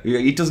hit her.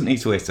 He doesn't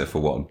need to hit her for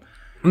one.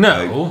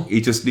 No, He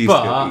just needs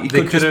but to. He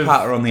they could just could've-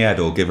 pat her on the head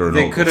or give her an.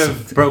 they could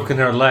have broken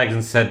her legs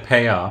and said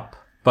pay up,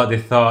 but they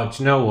thought,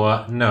 you know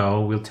what?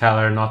 No, we'll tell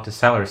her not to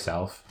sell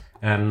herself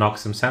and knock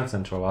some sense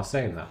into her while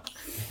saying that.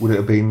 Would it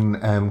have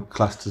been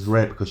classed as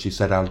rape because she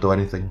said, I'll do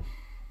anything?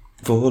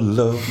 for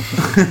love,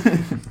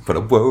 but I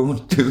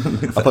won't do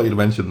it. I thought you'd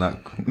mentioned that,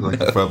 like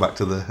a throwback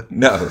to the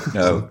No,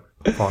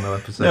 porno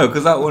episode. no,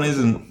 because that one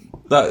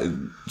isn't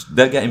that.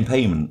 They're getting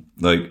payment.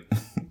 Like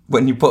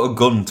when you put a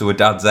gun to a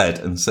dad's head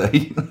and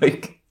say,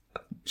 like,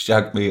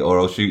 "Shag me or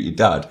I'll shoot your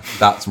dad."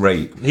 That's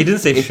rape. He didn't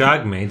say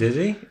shag me, did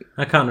he?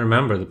 I can't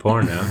remember the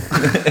porn now.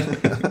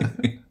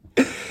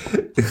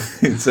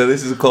 So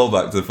this is a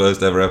callback to the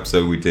first ever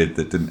episode we did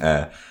that didn't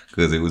air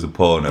because it was a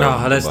porno.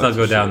 Oh, let's not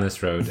go down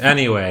this road.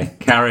 Anyway,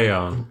 carry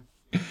on.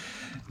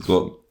 It's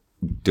what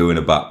doing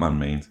a Batman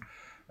means.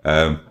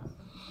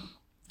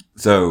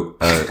 So,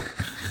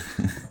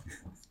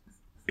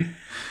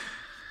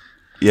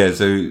 yeah,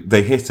 so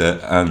they hit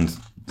her and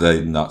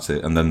that's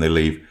it, and then they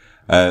leave.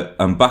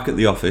 And back at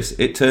the office,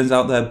 it turns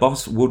out their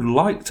boss would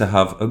like to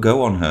have a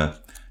go on her.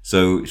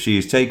 So she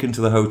is taken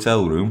to the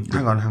hotel room.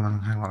 Hang on.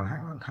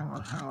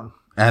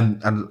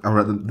 And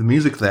the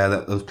music there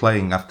that was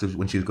playing after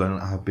when she was going,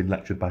 I have been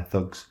lectured by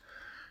thugs,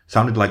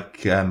 sounded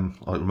like, or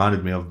it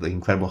reminded me of the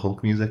Incredible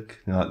Hulk music.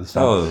 You know, like the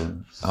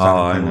sound.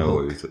 I know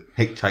what it is.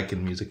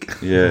 Hitchhiking music.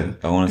 Yeah,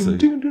 I want to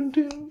say.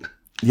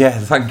 Yeah,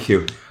 thank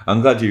you. I'm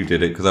glad you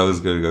did it because I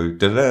was going to go.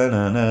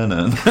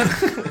 Da-da-na-na-na.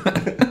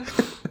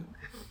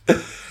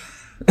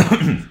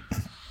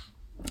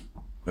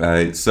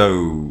 So,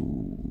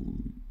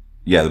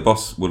 yeah, the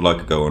boss would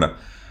like a go on her.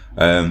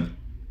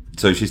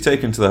 So she's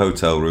taken to the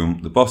hotel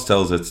room. The boss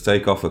tells her to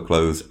take off her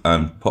clothes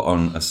and put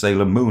on a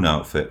Sailor Moon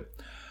outfit.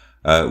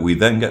 We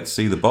then get to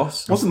see the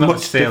boss. Wasn't much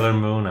Sailor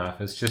Moon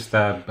outfit. It's just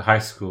a high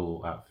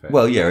school outfit.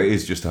 Well, yeah, it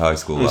is just a high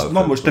school outfit. It's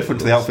not much different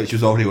to the outfit she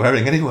was already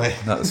wearing anyway.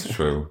 That's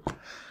true.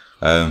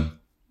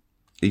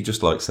 He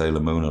just likes Sailor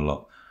Moon a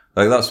lot.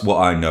 Like, that's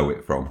what I know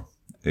it from,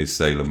 is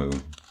Sailor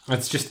Moon.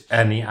 It's just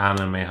any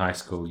anime high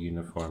school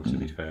uniform, to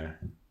be fair.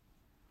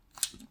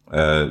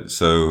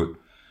 So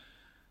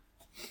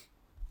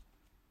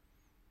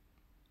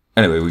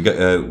anyway,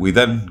 we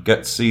then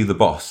get to see the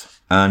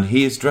boss, and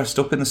he is dressed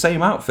up in the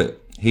same outfit.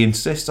 He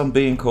insists on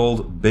being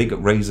called Big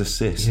Razor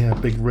Sis. Yeah,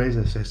 Big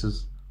Razor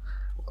Sis.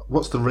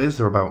 What's the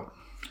razor about?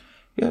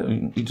 Yeah,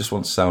 he just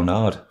wants to sound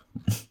hard.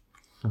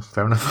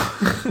 Fair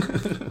enough.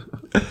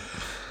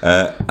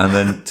 And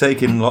then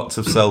taking lots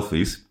of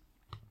selfies.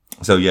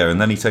 So yeah, and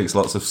then he takes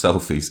lots of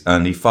selfies,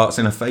 and he farts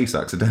in her face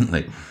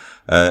accidentally.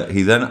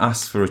 He then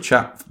asks for a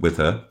chat with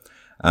her,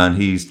 and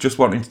he's just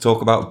wanting to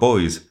talk about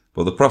boys.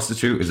 But the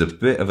prostitute is a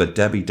bit of a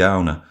Debbie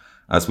Downer.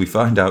 As we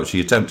find out, she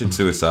attempted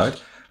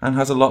suicide and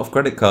has a lot of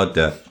credit card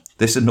debt.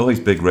 This annoys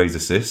Big Razor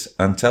Sis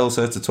and tells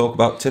her to talk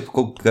about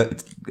typical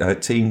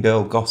teen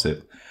girl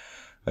gossip.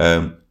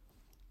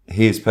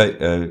 He is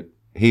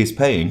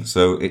paying,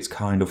 so it's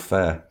kind of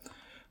fair.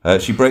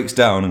 She breaks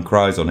down and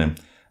cries on him,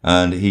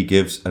 and he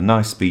gives a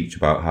nice speech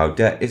about how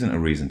debt isn't a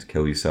reason to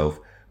kill yourself,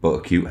 but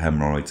acute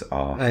hemorrhoids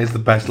are. That is the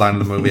best line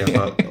of the movie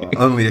ever.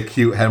 Only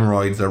acute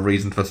hemorrhoids are a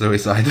reason for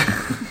suicide.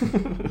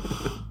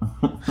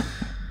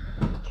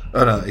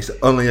 Oh no, it's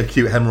only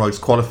acute hemorrhoids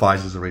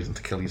qualifies as a reason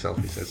to kill yourself,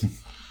 he says.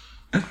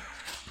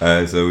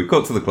 So we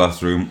cut to the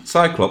classroom.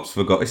 Cyclops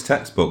forgot his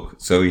textbook,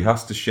 so he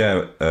has to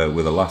share it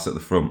with a lass at the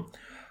front.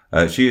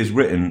 She has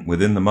written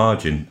within the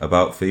margin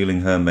about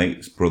feeling her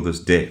mate's brother's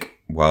dick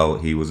while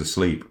he was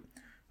asleep.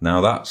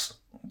 Now that's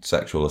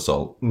sexual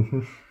assault.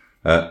 Mm-hmm.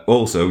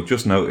 Also,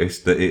 just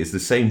noticed that it is the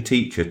same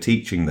teacher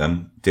teaching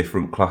them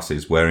different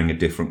classes wearing a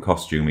different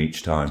costume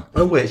each time.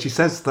 Oh wait, she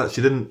says that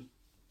she didn't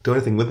do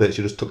anything with it,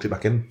 she just tucked it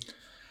back in.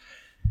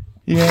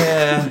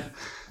 Yeah,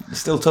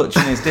 still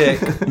touching his dick.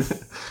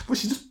 But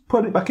she just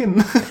put it back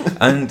in.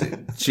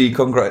 And she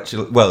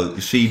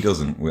she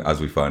doesn't,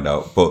 as we find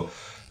out, but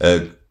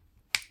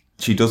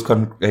she does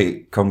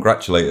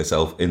congratulate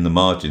herself in the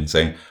margin,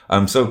 saying,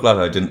 "I'm so glad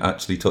I didn't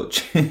actually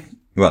touch it."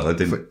 Well, I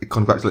didn't.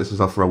 Congratulates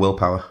herself for her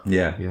willpower.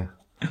 Yeah.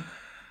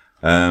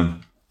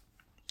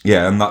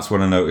 Yeah, and that's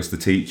when I noticed the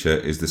teacher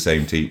is the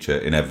same teacher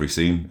in every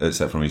scene,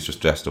 except for he's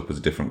just dressed up as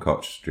a different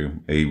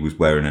costume. He was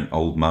wearing an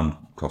old man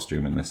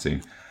costume in this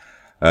scene.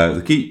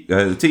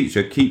 The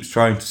teacher keeps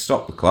trying to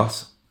stop the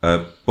class,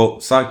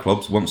 but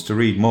Cyclops wants to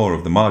read more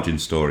of the margin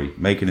story,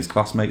 making his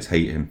classmates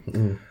hate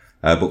him.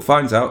 But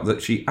finds out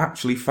that she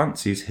actually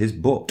fancies his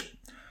butt.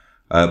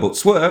 But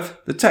swerve,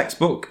 the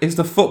textbook is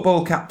the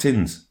football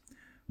captain's.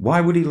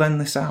 Why would he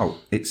lend this out?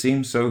 It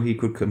seems so he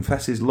could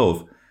confess his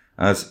love,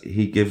 as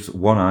he gives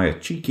one eye a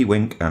cheeky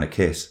wink and a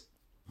kiss.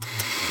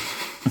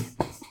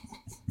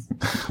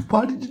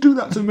 Why did you do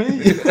that to me?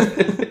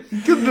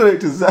 You could do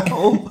it to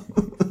Zell.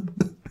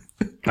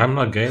 I'm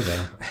not gay,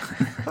 though.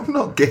 I'm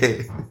not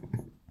gay.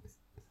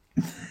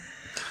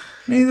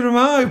 Neither am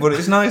I, but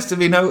it's nice to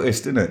be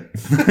noticed, isn't it?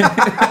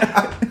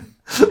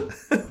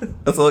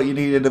 I thought you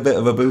needed a bit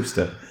of a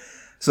booster.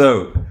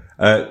 So,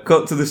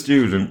 cut to the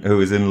student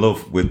who is in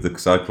love with the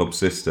Cyclops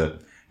sister.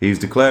 He's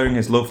declaring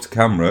his love to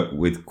camera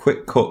with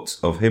quick cuts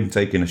of him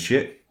taking a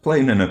shit,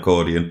 playing an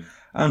accordion,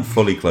 and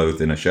fully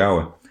clothed in a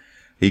shower.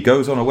 He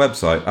goes on a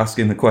website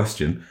asking the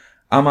question,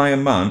 I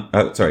am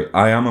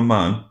a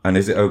man, and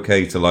is it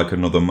okay to like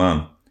another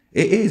man?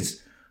 It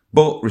is,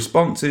 but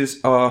responses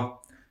are,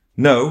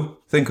 no,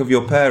 think of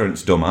your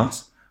parents,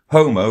 dumbass,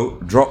 homo,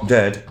 drop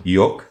dead,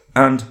 yuck,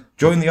 and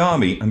join the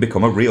army and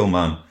become a real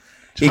man.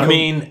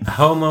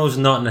 Homo's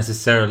not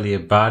necessarily a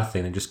bad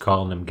thing, they're just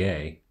calling them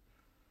gay.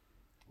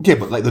 Yeah,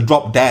 but like the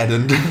drop dead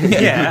and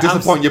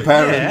disappoint your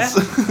parents.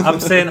 Yeah. I'm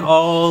saying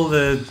all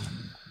the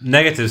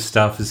negative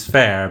stuff is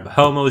fair, but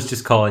homo's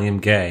just calling him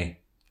gay.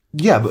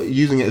 Yeah, but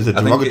using it as a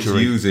derogatory. I think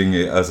it's using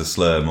it as a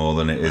slur more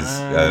than it is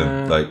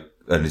like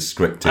a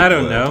descriptive I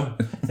don't word. know.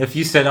 If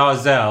you said,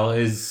 Zell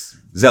is...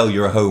 Zell,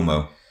 you're a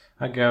homo.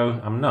 I go,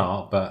 I'm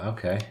not, but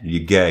okay.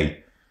 You're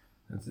gay.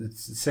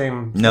 It's the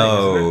same thing,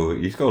 No,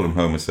 you call them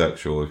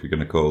homosexual if you're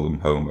going to call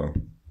them homo.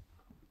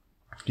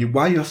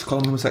 Why do you have to call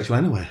him homosexual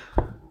anyway?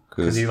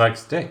 because he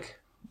likes dick.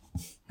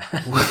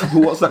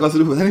 What's that got to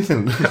do with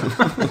anything?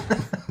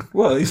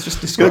 Well, he's just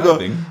Gonna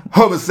describing. go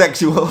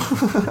homosexual,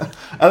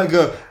 and I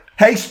go,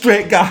 hey,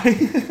 straight guy.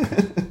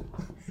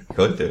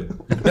 Could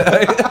do.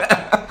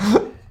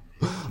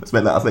 Let's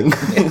make that a thing.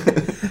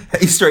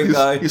 Hey, straight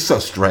guy. You're so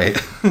straight.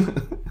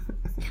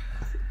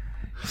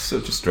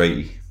 Such a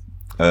straighty.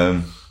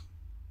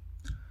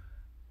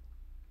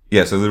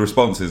 Yeah, so the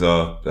responses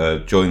are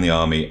join the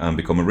army and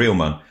become a real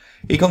man.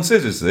 He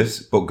considers this,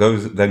 but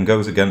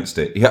goes against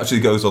it. He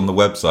actually goes on the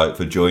website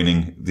for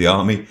joining the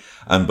army,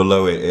 and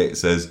below it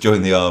says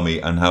join the army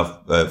and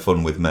have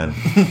fun with men.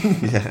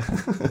 Yeah.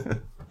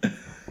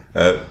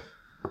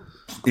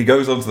 He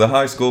goes onto the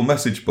high school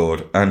message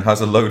board and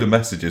has a load of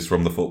messages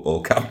from the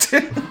football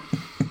captain.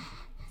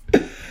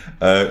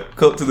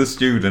 Cut to the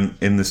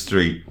student in the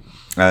street,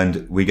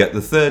 and we get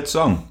the third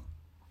song.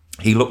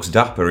 He looks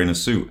dapper in a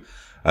suit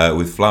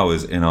with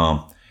flowers in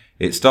arm.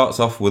 It starts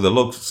off with a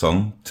love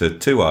song to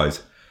Two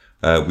Eyes.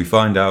 We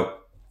find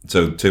out...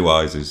 So Two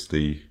Eyes is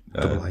the...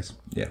 Double eyes.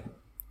 Yeah.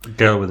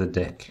 Girl with a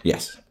dick.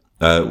 Yes.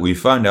 We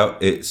find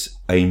out it's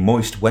a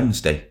moist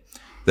Wednesday.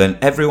 Then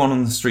everyone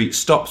on the street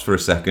stops for a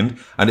second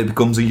and it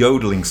becomes a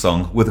yodeling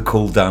song with a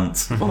cool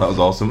dance. Well, that was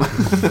awesome.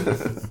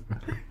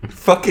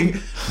 Fucking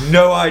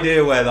no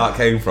idea where that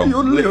came from.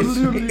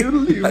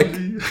 Like,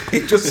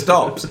 it just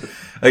stops.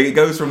 Like, it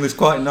goes from this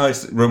quite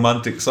nice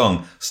romantic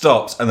song,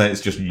 stops, and then it's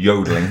just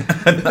yodeling,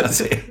 and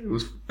that's it. It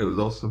was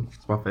awesome.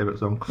 It's my favourite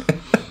song.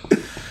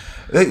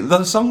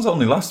 The songs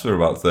only last for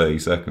about 30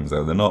 seconds,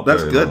 though. They're not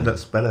That's very good. long.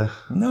 That's better.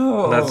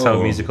 No. That's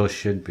how musicals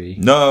should be.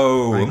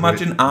 No. I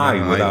Imagine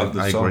agree. without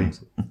the I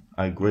songs.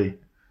 I agree.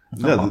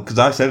 No, because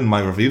I said in my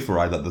review for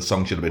I that the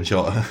song should have been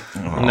shorter.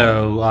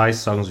 No, I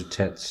songs with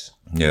tits.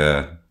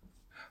 Yeah.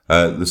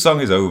 The song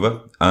is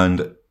over,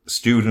 and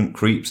student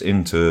creeps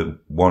into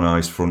One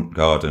Eye's front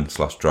garden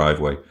 /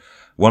 driveway.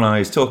 One Eye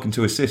is talking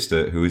to his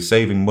sister, who is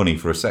saving money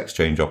for a sex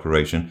change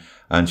operation,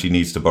 and she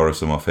needs to borrow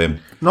some off him.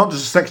 Not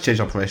just a sex change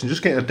operation,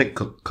 just getting a dick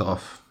cut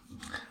off.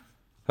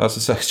 That's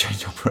a sex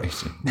change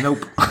operation.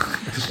 Nope.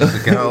 Just a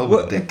girl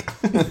with a dick.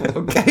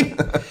 Okay.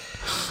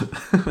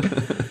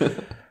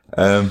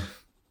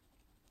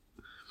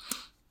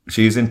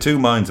 She's in two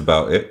minds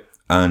about it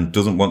and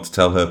doesn't want to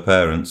tell her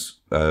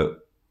parents.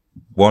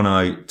 One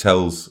Eye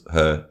tells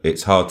her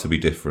it's hard to be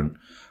different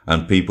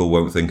and people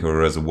won't think of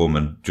her as a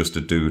woman, just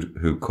a dude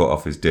who cut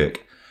off his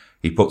dick.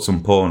 He puts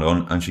some porn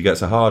on and she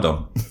gets a hard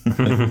on.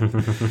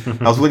 I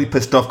was really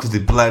pissed off because they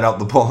blared out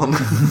the porn.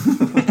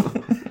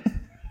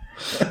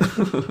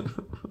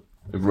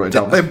 They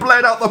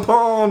blared out the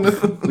porn.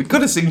 We could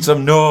have seen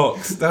some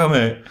notes, damn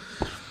it.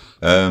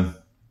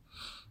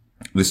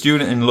 The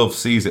student in love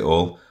sees it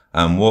all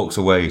and walks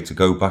away to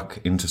go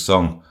back into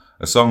song.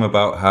 A song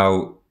about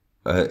how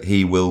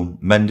he will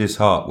mend his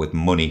heart with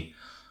money.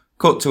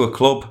 Cut to a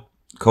club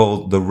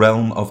called the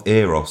Realm of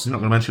Eros. You're not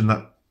going to mention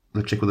that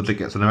the chick with the dick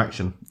gets an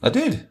erection? I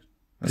did.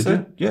 I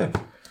said, yeah.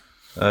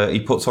 He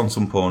puts on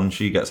some porn and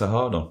she gets a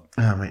hard on.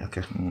 Ah, right,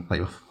 okay. Let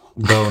you off.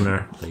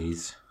 Boner,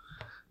 please.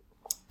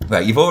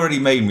 Right, you've already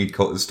made me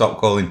stop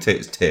calling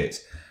tits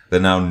tits. They're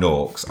now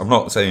norks. I'm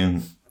not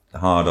saying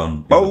hard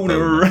on.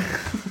 Boner.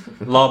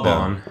 Lob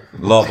on.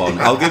 Lob on.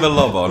 I'll give a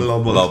lob on.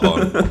 Lob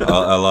on.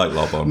 I like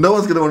lob on. No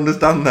one's going to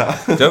understand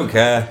that. Don't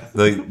care.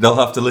 They'll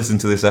have to listen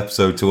to this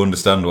episode to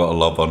understand what a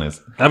lob on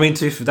is. I mean,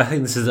 I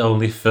think this is the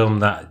only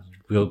film that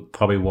we'll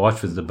probably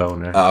watch with the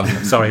boner.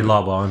 Sorry,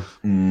 lob on.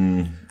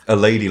 A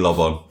lady lob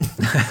on.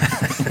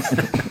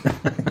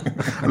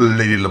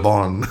 Lady Le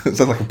Bon. It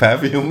sounds like a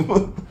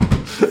perfume.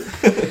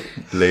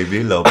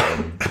 Lady lob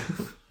on.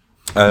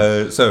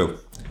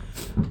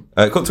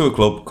 Cut to a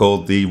club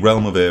called the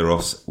Realm of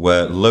Eros,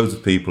 where loads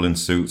of people in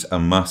suits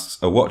and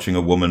masks are watching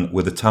a woman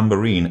with a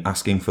tambourine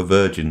asking for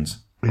virgins.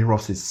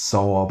 Eros is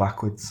so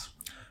backwards.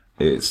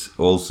 It's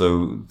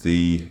also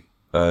the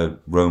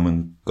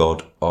Roman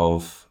god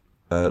of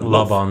love.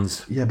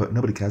 Lob-ons. Yeah, but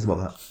nobody cares about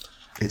that.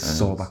 It's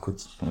so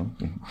backwards.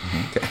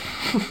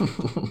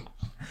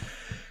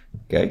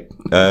 Okay.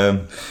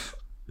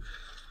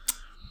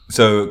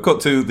 So,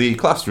 cut to the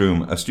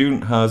classroom. A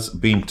student has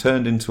been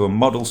turned into a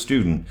model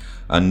student,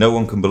 and no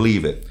one can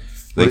believe it.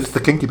 Well, it's the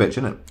kinky bitch,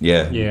 isn't it?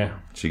 Yeah. Yeah.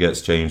 She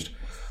gets changed.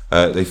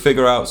 They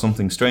figure out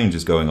something strange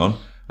is going on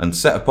and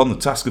set upon the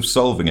task of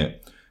solving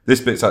it. This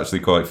bit's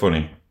actually quite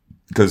funny,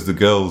 because the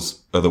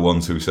girls are the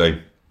ones who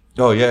say,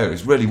 oh yeah,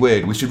 it's really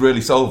weird, we should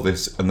really solve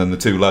this. And then the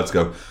two lads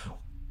go,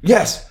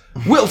 yes,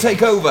 we'll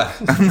take over.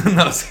 And then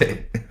that's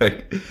it.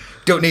 Like,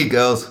 don't need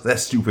girls, they're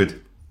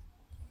stupid.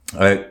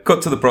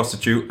 Cut to the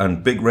prostitute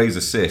and Big Razor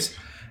Sis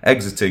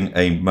exiting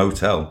a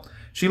motel.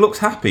 She looks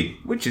happy,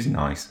 which is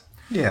nice.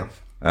 Yeah.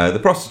 The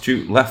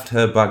prostitute left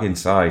her bag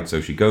inside,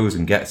 so she goes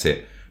and gets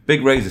it.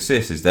 Big Razor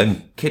Sis is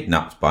then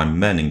kidnapped by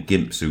men in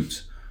gimp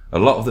suits. A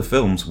lot of the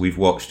films we've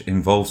watched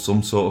involve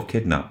some sort of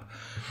kidnap.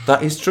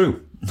 That is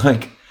true.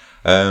 Like,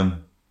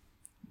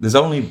 there's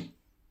only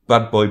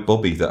Bad Boy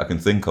Bubby that I can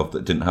think of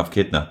that didn't have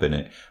kidnap in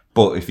it.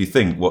 But if you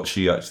think what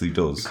she actually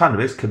does... It kind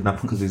of is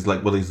kidnapping because he's like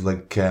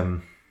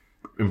imprisoned.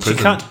 She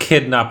can't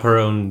kidnap her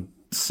own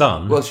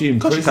son. Well, she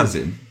imprisons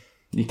him.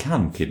 You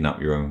can kidnap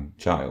your own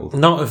child.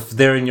 Not if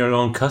they're in your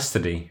own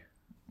custody.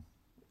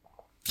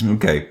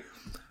 Okay.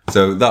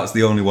 So that's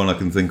the only one I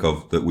can think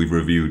of that we've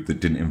reviewed that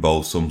didn't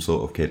involve some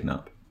sort of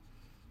kidnap.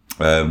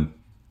 I'm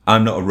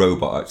Not a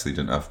Robot actually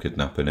didn't have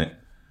kidnap in it.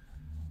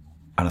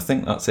 And I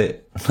think that's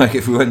it. Like,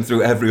 if we went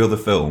through every other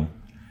film,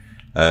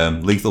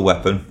 Lethal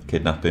Weapon,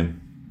 kidnapping.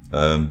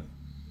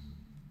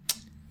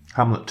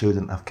 Hamlet 2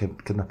 didn't have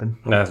kidnapping.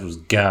 That was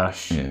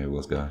Gash. Yeah, it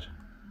was Gash.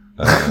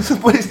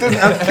 But it didn't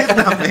have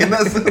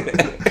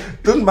kidnapping.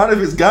 Doesn't matter if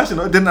it's Gash or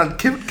not. It didn't have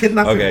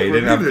kidnapping. Okay, it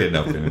didn't have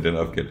kidnapping. It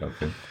didn't have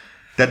kidnapping.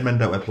 Dead Men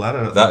Don't Wear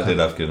Plaid. That did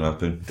have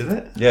kidnapping. Did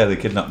it? Yeah, they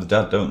kidnapped the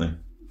dad, don't they?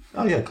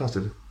 Oh yeah, of course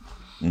it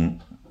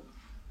did.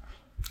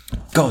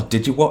 God,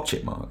 did you watch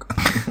it, Mark?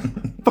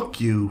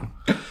 Fuck you.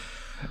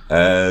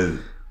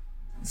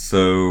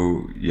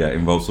 So, yeah, it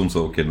involves some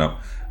sort of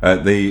kidnap.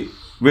 They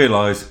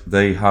realise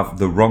they have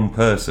the wrong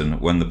person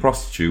when the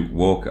prostitute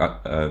walk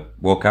out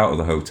of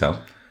the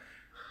hotel.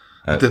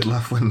 I did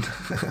laugh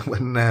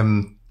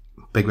when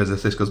Big Red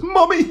Sis goes,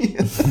 "Mommy!"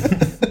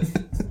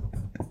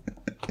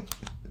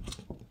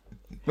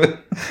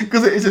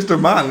 Because it is just a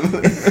man.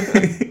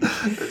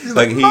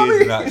 Like, he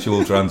is an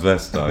actual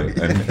transvestite,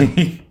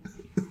 and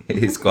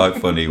it's quite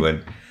funny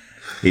when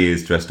he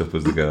is dressed up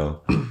as the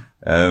girl.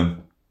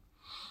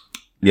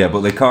 Yeah,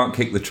 but they can't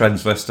kick the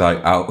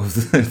transvestite out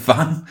of the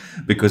van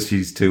because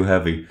she's too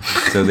heavy.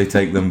 So they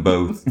take them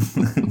both.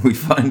 We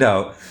find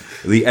out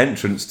the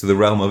entrance to the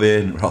realm of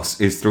Ian Ross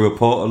is through a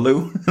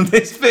portaloo.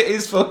 This bit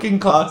is fucking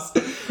class.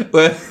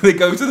 Where they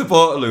go to the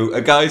portaloo,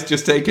 a guy's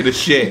just taking a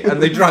shit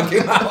and they drag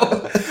him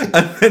out.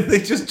 And then they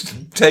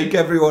just take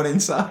everyone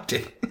inside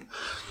it.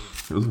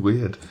 It was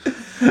weird.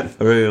 I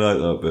really like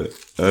that bit.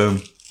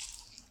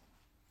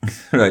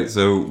 Right,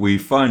 so we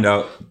find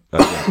out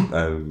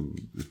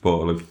this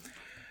portaloo.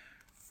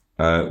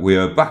 We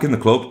are back in the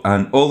club,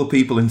 and all the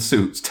people in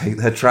suits take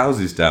their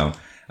trousers down,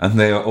 and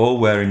they are all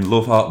wearing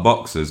love heart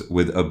boxers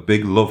with a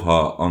big love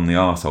heart on the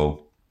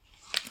arsehole.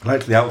 I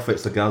liked the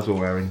outfits the girls were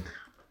wearing,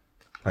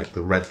 like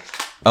the red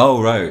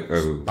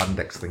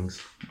spandex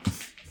things.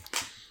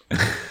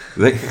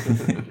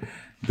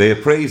 They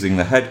are praising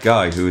the head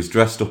guy who is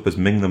dressed up as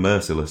Ming the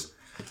Merciless.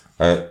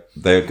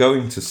 They are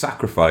going to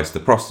sacrifice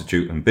the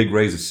prostitute and Big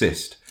Razor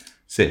Sis,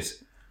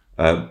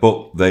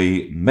 but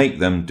they make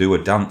them do a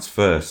dance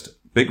first.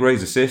 Big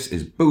Razor Sis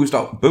is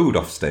booed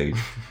off stage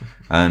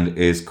and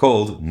is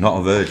called Not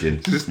a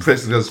Virgin. She just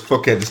basically goes,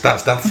 "Fuck it," and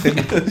starts dancing.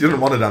 She doesn't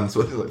want to dance,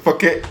 but she's like,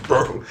 "Fuck it,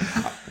 bro."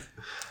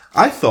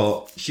 I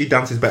thought she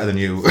dances better than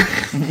you.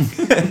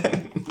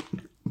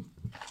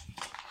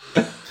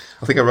 I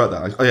think I wrote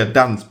that. Oh yeah,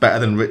 dance better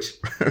than Rich.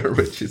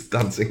 Rich is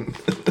dancing.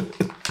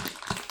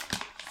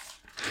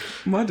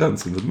 My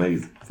dancing's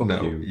amazing. Fuck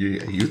No,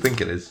 you. you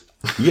think it is.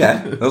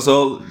 Yeah, that's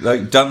all.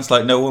 Like, dance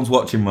like no one's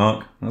watching,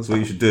 Mark. That's what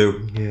you should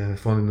do. Yeah,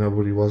 if only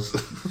nobody was.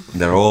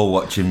 They're all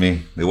watching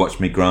me. They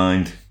watch me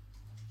grind.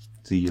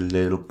 See your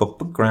little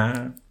puppa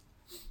grind.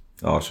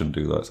 Oh, I shouldn't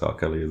do that. It's R.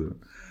 Kelly, isn't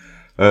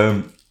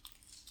it?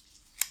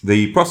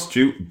 The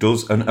prostitute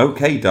does an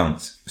okay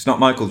dance. It's not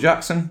Michael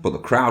Jackson, but the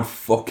crowd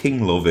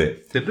fucking love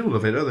it. They do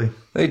love it, don't they?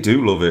 They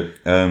do love it.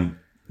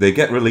 They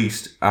get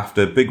released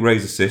after Big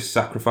Razor Sis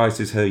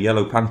sacrifices her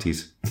yellow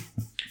panties.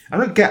 I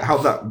don't get how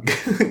that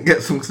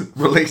gets them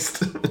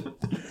released.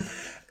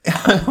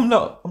 I'm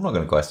not going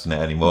to question it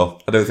anymore.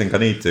 I don't think I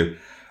need to.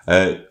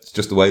 It's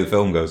just the way the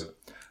film goes.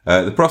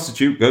 The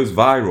prostitute goes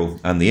viral,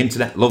 and the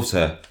internet loves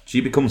her.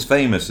 She becomes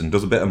famous and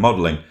does a bit of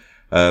modelling,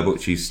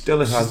 but she still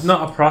has. She's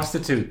not a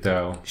prostitute,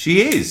 though.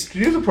 She is.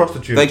 She is a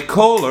prostitute. They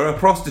call her a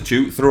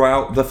prostitute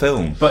throughout the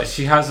film. But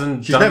she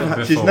hasn't She's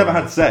never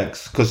had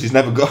sex because she's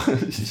never got.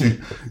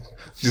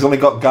 She's only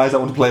got guys that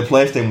want to play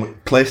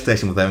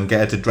PlayStation with her and get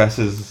her to dress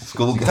as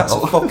schoolgirl. That's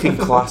a fucking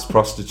class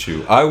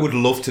prostitute. I would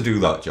love to do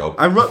that job.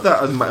 I wrote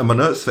that in my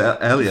notes for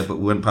earlier, but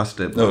we went past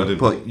it. No, I didn't.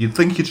 But you'd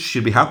think you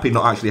should be happy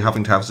not actually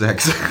having to have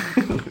sex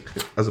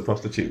as a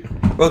prostitute.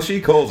 Well, she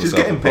calls She's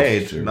herself getting a paid,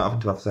 prostitute. not having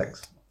to have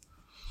sex.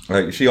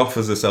 Like, she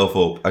offers herself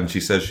up and she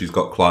says she's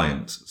got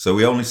clients. So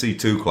we only see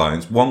 2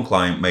 clients. One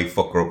client may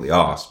fuck her up the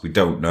arse. We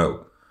don't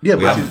know. Yeah,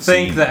 we but haven't I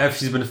think seen. that if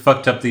she's been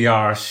fucked up the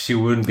arse, she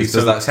wouldn't be Does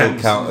so that still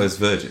tense. count as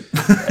virgin?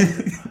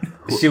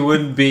 She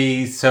wouldn't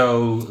be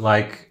so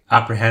like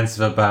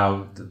apprehensive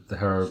about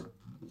her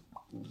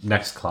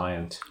next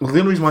client. Well, the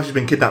only reason why she's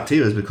been kidnapped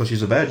here is because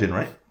she's a virgin,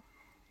 right?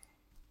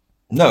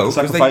 No,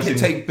 because they Sacrificing-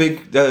 take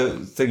Big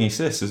Thingy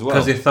Sis as well.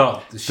 Because they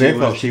thought They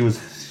thought he was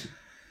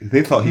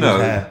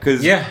her.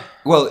 because Yeah.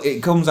 Well,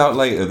 it comes out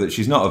later that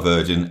she's not a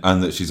virgin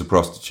and that she's a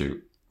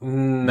prostitute.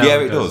 No, Yeah,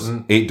 it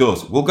doesn't. does. It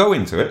does. We'll go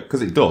into it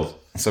because it does.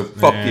 So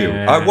fuck you.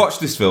 I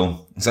watched this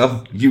film,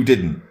 so you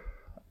didn't.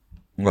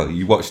 Well,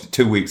 you watched it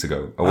 2 weeks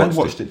ago. I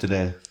watched it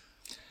today.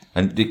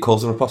 and it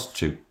calls her a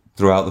prostitute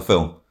throughout the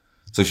film.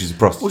 So she's a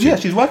prostitute. Well, yeah,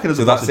 she's working as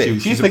a prostitute.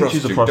 It. She thinks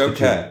she's a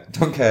prostitute.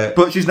 Don't care.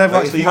 But she's never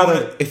actually had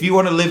a... If you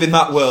want to live in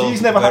that world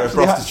She's never where a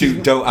actually had-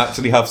 prostitute don't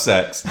actually have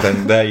sex,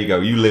 then there you go.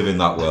 You live in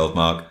that world,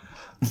 Mark.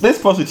 This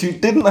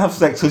prostitute didn't have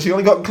sex, so she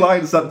only got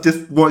clients that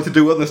just wanted to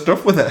do other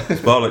stuff with it.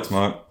 It's bollocks,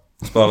 Mark.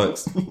 It's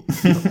bollocks.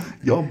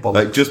 You're bollocks.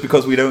 Like, just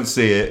because we don't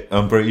see it,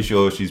 I'm pretty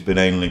sure she's been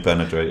anally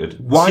penetrated.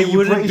 Why are She you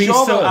wouldn't pretty be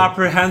sure, so though?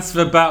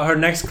 apprehensive about her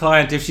next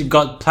client if she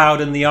got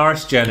ploughed in the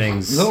arse,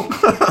 Jennings. No.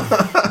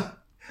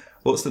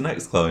 What's the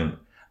next client?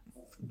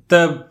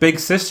 The big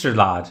sister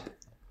lad.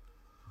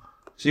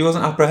 She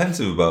wasn't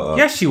apprehensive about that.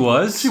 Yes, she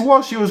was. She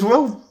was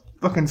real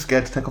fucking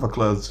scared to take off her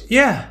clothes.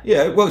 Yeah.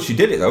 Yeah, well, she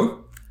did it,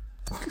 though.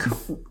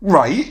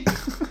 Right.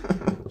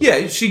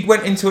 Yeah, she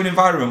went into an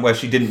environment where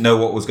she didn't know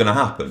what was going to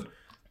happen.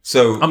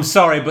 So I'm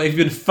sorry, but if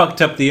you've been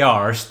fucked up the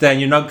arse, then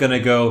you're not going to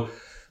go,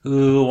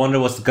 ooh, I wonder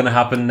what's going to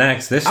happen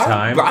next this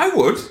time. I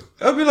would.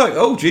 I'd be like,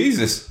 oh,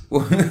 Jesus.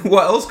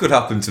 What else could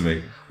happen to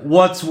me?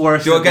 What's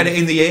worse? Do I get it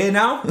in the ear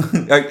now?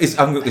 Like, is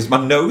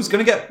my nose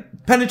going to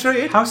get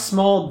penetrated? How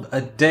small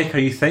a dick are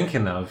you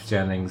thinking of,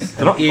 Jennings?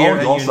 They're not An ear all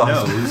in your your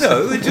size. nose?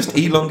 No, they just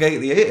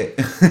elongate the ear.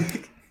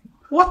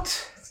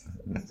 What?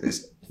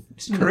 It's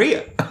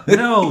Korea.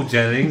 No,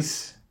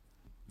 Jennings.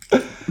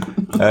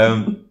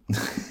 The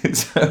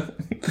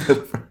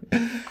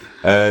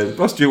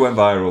prostitute went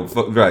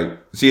viral. Right,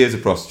 she is a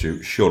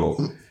prostitute. Shut up.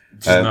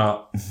 She's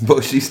not.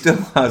 But she still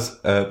has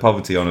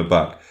poverty on her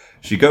back.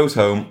 She goes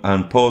home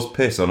and pours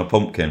piss on a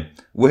pumpkin.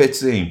 Weird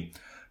scene.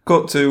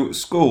 Cut to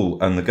school,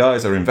 and the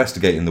guys are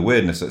investigating the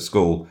weirdness at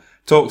school.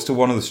 Talks to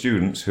one of the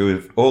students who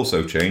have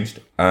also changed,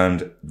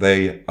 and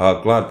they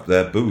are glad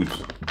their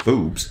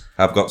boobs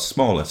have got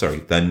smaller. Sorry,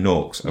 their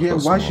norks have Yeah,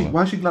 got why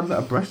smaller. is she glad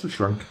that her breasts have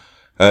shrunk?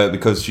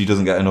 Because she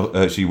doesn't get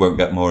enough. She won't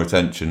get more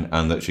attention,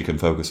 and that she can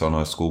focus on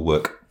her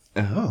schoolwork.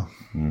 Oh,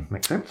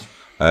 makes sense.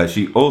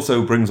 She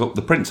also brings up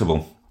the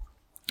principal,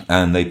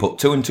 and they put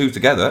 2 and 2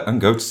 together and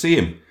go to see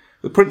him.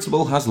 The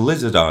principal has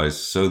lizard eyes,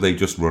 so they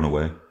just run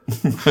away.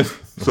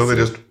 So they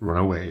just run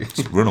away.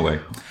 Run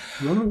away.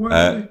 Run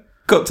away.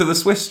 Cut to the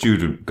Swiss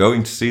student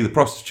going to see the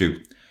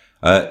prostitute.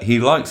 He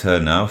likes her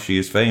now, she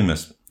is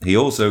famous. He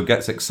also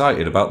gets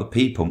excited about the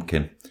pea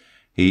pumpkin.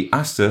 He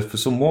asks her for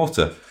some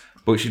water,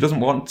 but she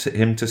doesn't want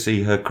him to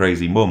see her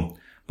crazy mum.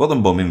 But the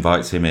mum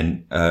invites him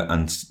in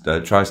and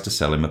tries to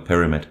sell him a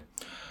pyramid.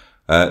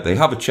 They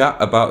have a chat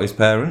about his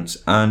parents,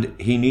 and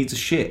he needs a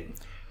shit.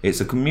 It's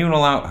a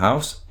communal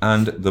outhouse,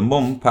 and the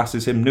mum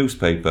passes him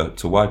newspaper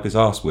to wipe his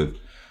arse with.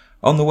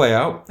 On the way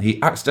out, he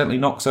accidentally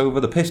knocks over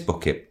the piss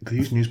bucket. They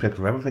use newspaper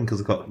for everything because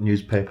they've got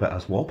newspaper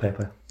as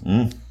wallpaper.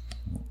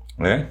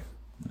 Yeah,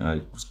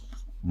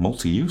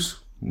 multi-use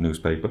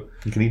newspaper.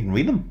 You can even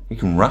read them. You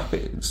can wrap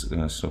it and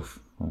stuff.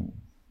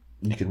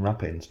 You can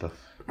wrap it and stuff.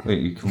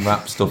 You can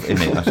wrap stuff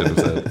in it, I should have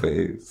said. But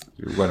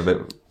it went a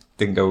bit...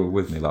 Didn't go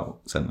with me, that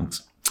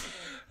sentence.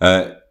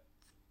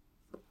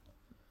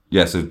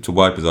 Yeah, so to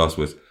wipe his arse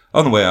with.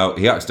 On the way out,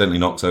 he accidentally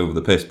knocks over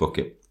the piss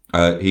bucket.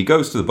 He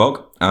goes to the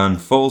bog and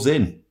falls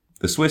in.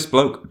 The Swiss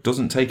bloke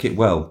doesn't take it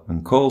well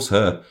and calls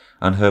her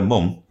and her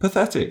mum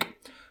pathetic.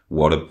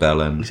 What a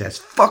bellend. He says,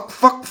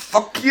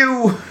 fuck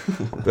you.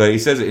 But he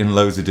says it in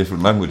loads of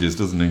different languages,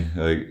 doesn't he?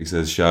 He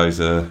says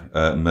Scheiße,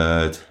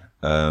 Merd.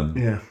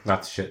 Yeah.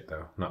 That's shit,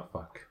 though, not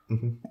fuck.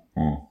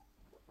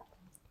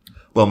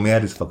 Well,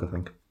 merde is fuck, I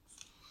think.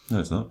 No,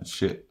 it's not. It's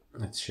shit.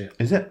 That's shit.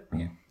 Is it?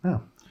 Yeah.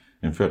 Oh.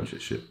 In French,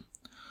 it's shit.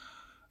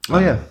 Oh,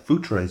 yeah.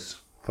 Foutre is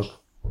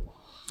fuck.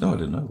 No, I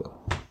didn't know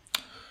that.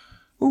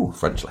 Ooh,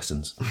 French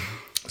lessons.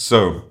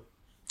 So,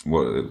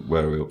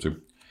 where are we up to?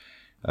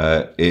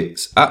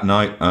 It's at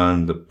night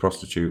and the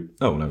prostitute...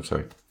 Oh, no,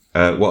 sorry.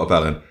 What a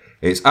bellend.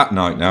 It's at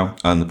night now,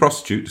 and the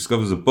prostitute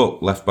discovers a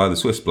book left by the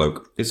Swiss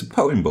bloke. It's a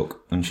poem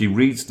book, and she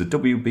reads the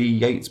W.B.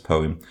 Yeats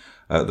poem,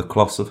 The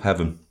Cloths of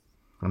Heaven.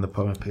 And the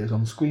poem appears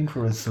on screen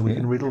for us so we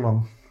can read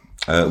along.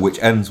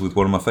 Which ends with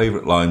one of my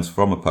favourite lines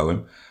from a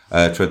poem.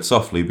 Tread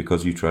softly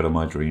because you tread on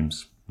my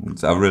dreams.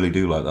 I really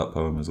do like that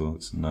poem as well.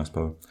 It's a nice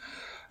poem.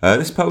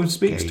 This poem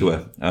speaks to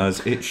her,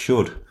 as it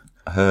should.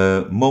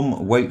 Her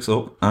mum wakes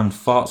up and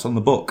farts on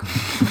the book.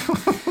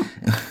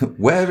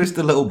 Where is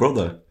the little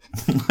brother?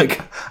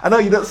 Like, I know,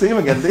 you don't see him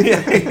again, do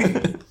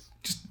you?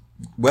 just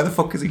where the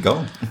fuck is he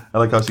gone? I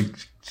like how she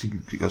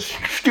goes,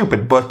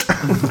 stupid butt.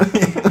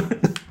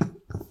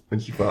 When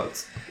she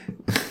farts.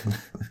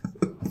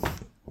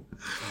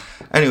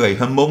 Anyway,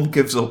 her mum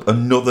gives up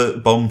another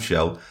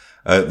bombshell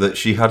that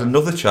she had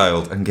another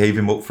child and gave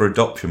him up for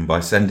adoption by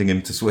sending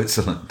him to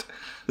Switzerland.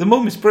 The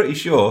mum is pretty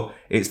sure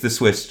it's the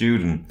Swiss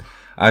student.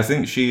 I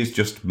think she is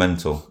just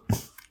mental.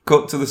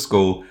 Cut to the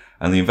school,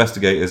 and the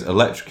investigators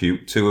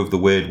electrocute 2 of the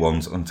weird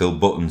ones until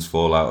buttons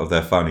fall out of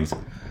their fannies.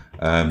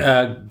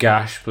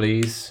 Gash,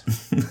 please.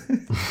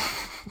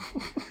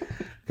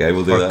 Okay,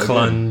 we'll do Or that.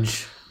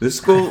 clunge.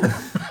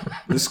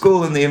 The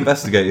school and the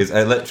investigators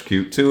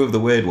electrocute 2 of the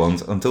weird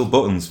ones until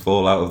buttons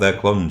fall out of their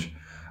clunge.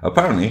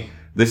 Apparently,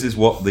 this is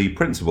what the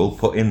principal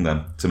put in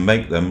them to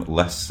make them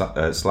less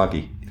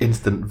slaggy.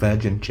 Instant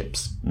virgin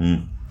chips.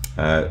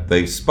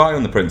 They spy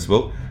on the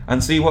principal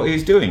and see what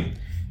he's doing.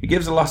 He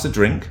gives a lass a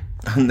drink,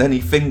 and then he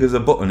fingers a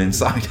button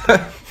inside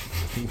her.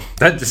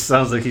 That just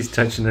sounds like he's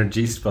touching her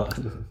G-spot.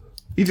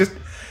 He does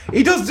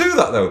do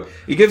that though.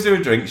 He gives her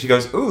a drink. She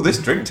goes, "Ooh, this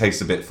drink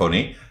tastes a bit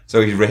funny."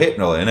 So he's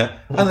rehypnoling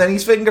her, and then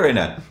he's fingering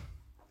her.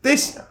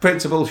 This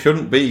principal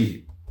shouldn't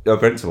be a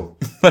principal.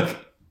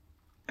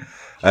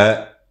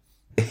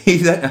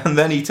 And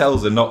then he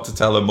tells her not to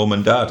tell her mum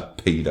and dad.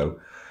 Pedo.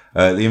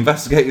 The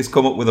investigators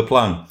come up with a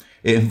plan.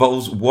 It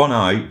involves One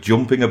Eye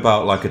jumping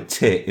about like a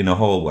tit in a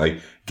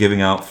hallway,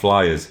 giving out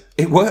flyers.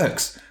 It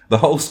works. The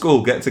whole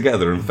school get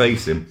together and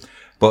face him.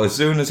 But as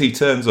soon as he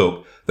turns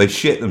up, they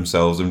shit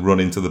themselves and run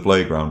into the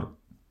playground.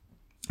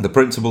 The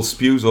principal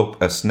spews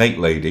up a snake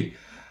lady,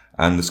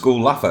 and the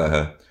school laugh at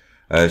her.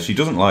 She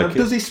doesn't like it.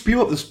 Does he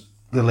spew up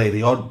the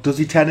lady, or does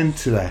he turn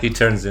into her? He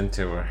turns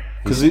into her.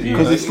 Because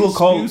they still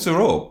call... Spews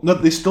her up. No,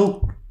 they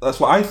still... That's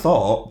what I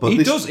thought, but...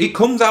 He does. It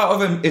comes out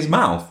of his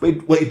mouth.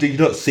 Wait, you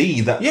don't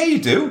see that... Yeah, you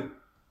do.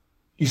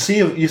 You see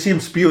him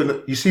spewing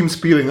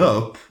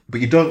up,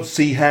 but you don't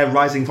see hair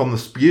rising from the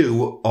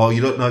spew, or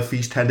you don't know if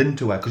he's turned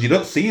into her, because you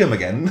don't see him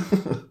again.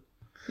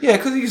 Yeah,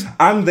 because he's...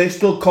 And they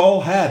still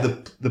call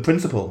her the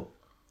principal.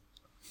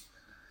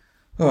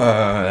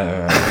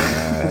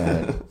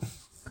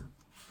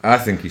 I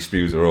think he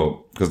spews her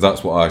up, because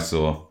that's what I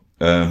saw.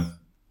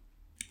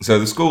 So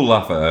the school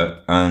laugh at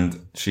her,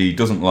 and she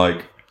doesn't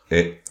like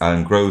it,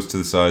 and grows to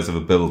the size of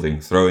a building,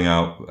 throwing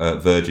out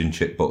virgin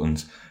chip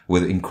buttons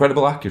with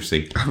incredible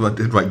accuracy. I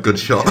did right, good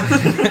shot.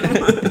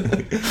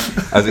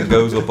 As it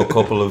goes up a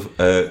couple of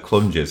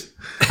clunges.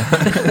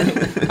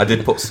 I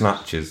did put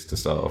snatches to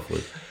start off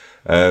with.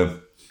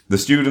 The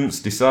students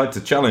decide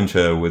to challenge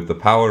her with the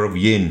power of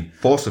yin.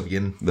 Force of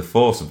yin. The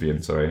force of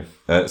yin, sorry.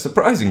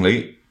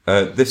 Surprisingly,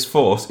 this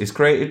force is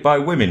created by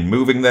women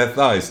moving their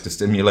thighs to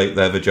stimulate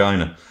their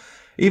vagina.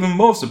 Even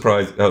more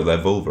their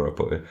vulva, I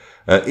put it.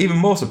 Even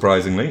more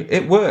surprisingly,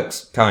 it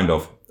works, kind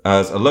of,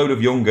 as a load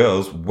of young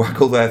girls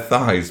waggle their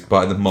thighs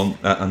but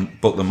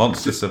the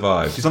monster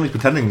survives. She's only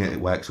pretending it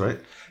works, right?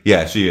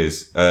 Yeah, she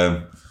is.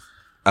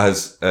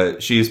 As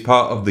she is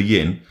part of the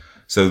yin,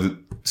 so the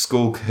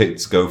school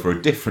kids go for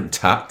a different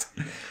tact.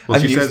 Well,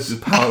 and she use says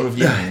the power of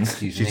yang.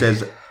 She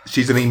says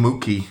she's an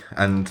Imuki,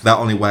 and that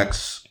only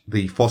works.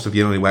 The force of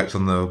yin only works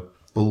on the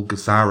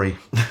Bulgasari.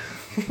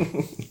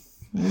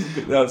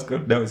 That's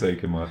good note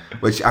taking, man.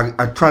 Which I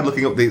tried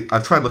looking up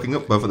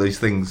both of these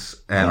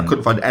things, and I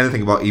couldn't find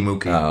anything about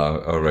Imuki.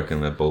 I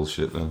reckon they're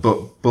bullshit then.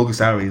 But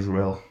Bulgasari is a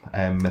real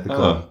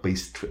mythical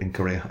beast in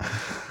Korea.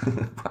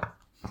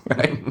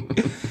 Right.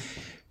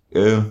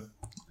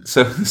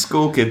 So the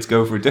school kids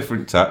go for a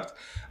different tact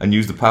and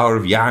use the power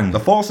of yang. The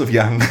force of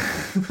yang.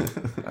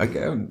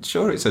 Okay, I'm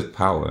sure it says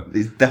power.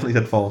 It definitely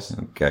said force.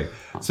 Okay.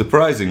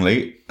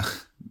 Surprisingly,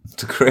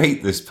 to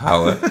create this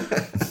power,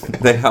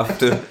 they have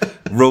to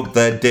rub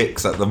their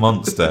dicks at the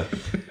monster.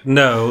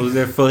 No,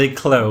 they're fully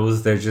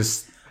clothed. They're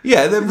just...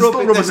 Yeah, they're still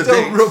dicks.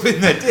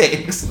 rubbing their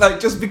dicks. Like,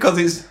 just because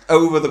it's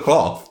over the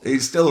cloth,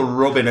 it's still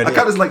rubbing a dick. I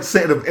can't just like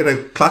sit in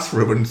a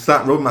classroom and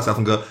start rubbing myself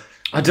and go...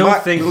 I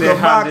don't think their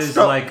hand is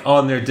like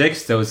on their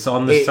dicks though. It's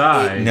on the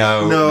side.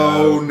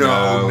 No.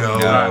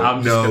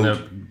 I'm just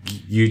gonna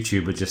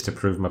YouTube it just to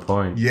prove my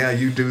point. Yeah,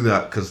 you do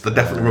that because they're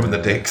definitely rubbing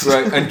their dicks.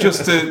 Right, and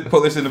just to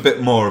put this in a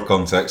bit more of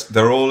context,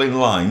 they're all in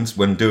lines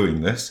when doing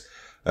this.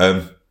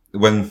 When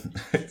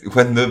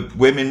the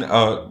women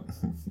are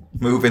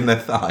moving their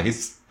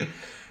thighs,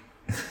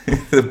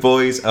 the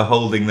boys are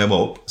holding them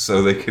up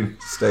so they can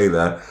stay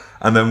there.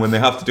 And then when they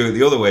have to do it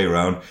the other way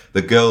around,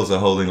 the girls are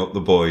holding up the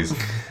boys,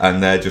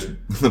 and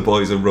the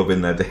boys are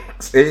rubbing their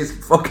dicks. It's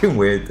fucking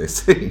weird, this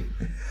scene.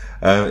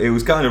 It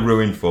was kind of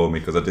ruined for me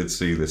because I did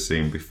see this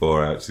scene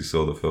before I actually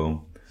saw the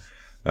film.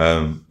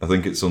 I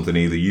think it's something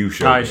either you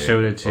showed me. I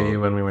showed it to you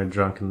when we were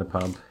drunk in the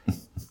pub.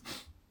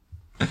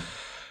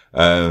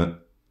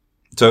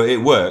 So it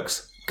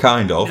works,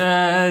 kind of.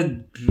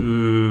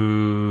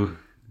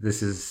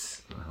 This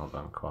is... Hold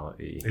on,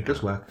 quality. It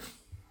does work.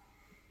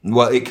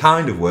 Well, it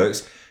kind of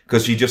works.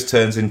 Because she just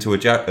turns into a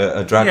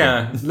dragon.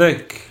 Yeah,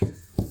 look.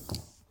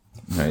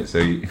 Right,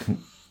 so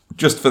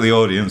just for the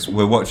audience,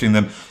 we're watching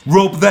them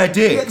rub their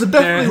dicks. Yeah,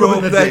 definitely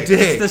rub their dicks.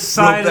 It's the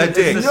side of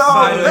the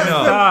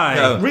thigh.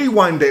 No.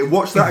 Rewind it,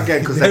 watch that again,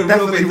 because they're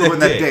definitely rubbing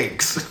their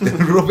dicks. They're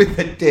rubbing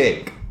their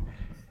dick.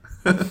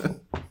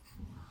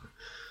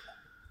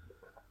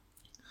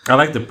 I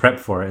like the prep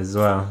for it as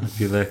well, if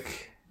you look.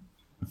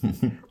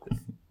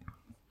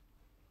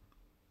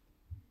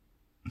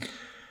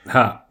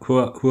 Ha,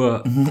 hua.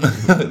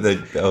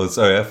 Oh,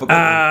 sorry, I forgot.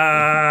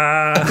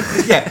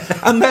 Yeah,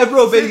 and they're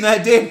rubbing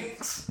their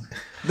dicks.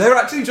 They're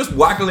actually just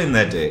waggling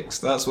their dicks.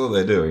 That's what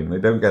they're doing. They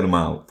don't get them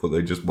out, but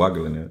they're just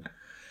waggling it.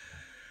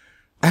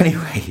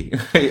 Anyway,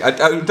 I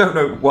don't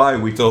know why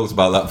we talked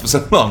about that for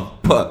so long,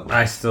 but...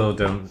 I still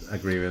don't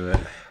agree with it.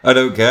 I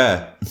don't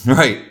care.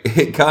 Right,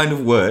 it kind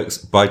of works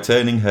by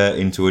turning her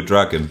into a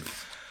dragon.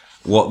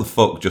 What the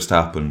fuck just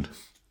happened?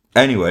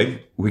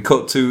 Anyway, we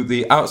cut to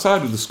the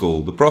outside of the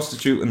school. The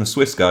prostitute and the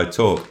Swiss guy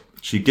talk.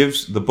 She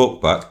gives the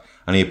book back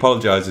and he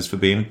apologises for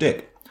being a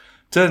dick.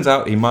 Turns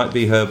out he might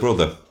be her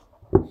brother.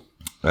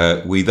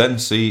 We then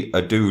see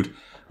a dude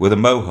with a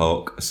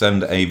mohawk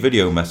send a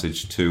video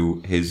message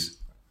to his,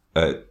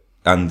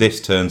 and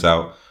this turns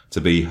out to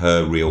be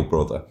her real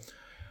brother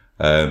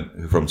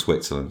from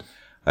Switzerland.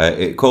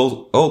 It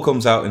all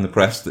comes out in the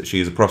press that she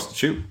is a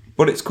prostitute,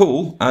 but it's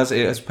cool as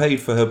it has paid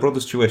for her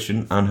brother's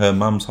tuition and her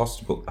mum's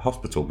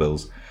hospital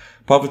bills.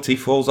 Poverty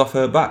falls off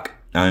her back,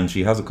 and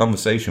she has a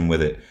conversation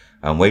with it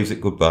and waves it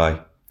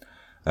goodbye.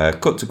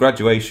 Cut to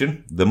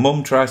graduation. The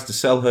mum tries to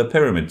sell her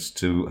pyramids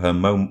to her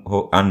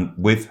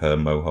with her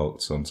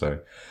mohawk son.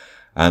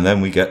 And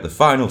then we get the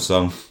final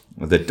song,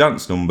 the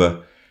dance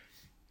number.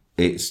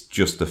 It's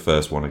just the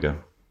first one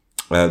again.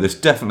 This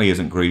definitely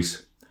isn't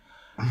Grease.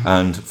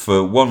 And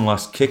for one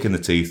last kick in the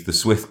teeth, the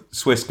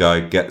Swiss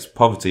guy gets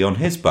poverty on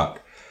his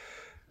back.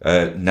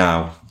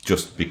 Now,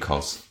 just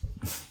because.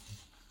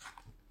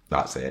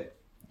 That's it.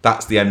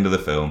 That's the end of the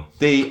film.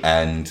 The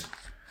end.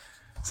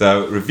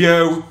 So,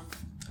 review.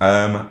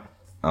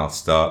 I'll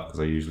start, as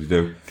I usually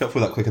do. Got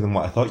through that quicker than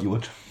what I thought you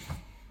would.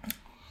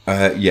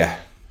 Yeah,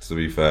 to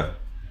be fair.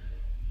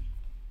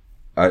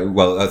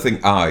 I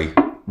think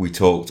we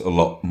talked a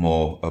lot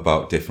more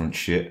about different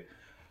shit.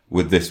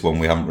 With this one,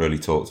 we haven't really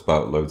talked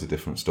about loads of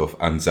different stuff.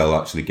 And Zell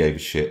actually gave a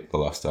shit the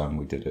last time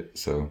we did it,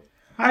 so...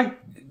 I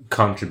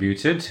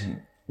contributed.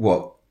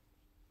 What?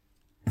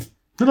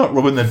 They're not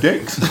rubbing their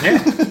dicks. Yeah.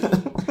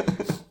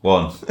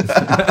 1.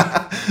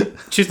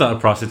 She's not a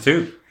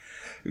prostitute.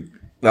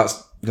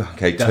 That's...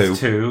 Okay, 2. That's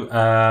 2.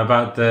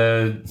 About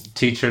the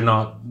teacher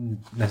not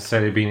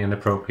necessarily being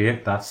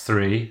inappropriate. That's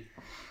 3.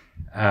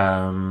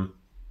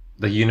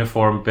 The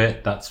uniform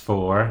bit, that's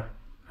 4.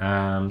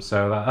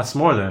 So that's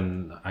more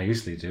than I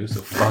usually do, so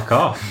fuck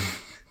off.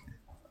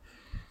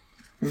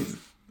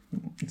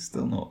 It's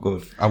still not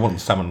good. I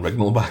want Sam and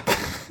Rignall back.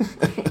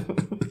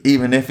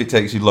 Even if it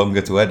takes you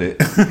longer to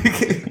edit.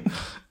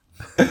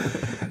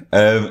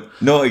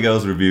 Naughty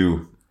Girls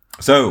review.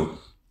 So,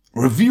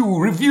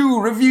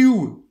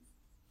 review.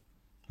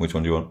 Which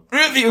one do you want?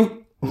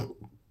 Review.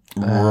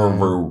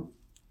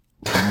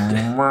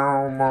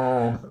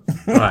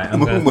 Right, I'm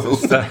going to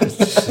start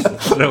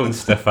throwing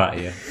stuff at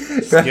you.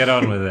 Just get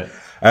on with it.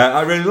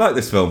 I really like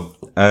this film.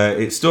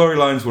 Its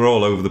storylines were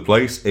all over the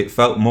place. It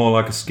felt more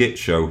like a skit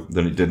show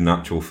than it did an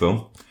actual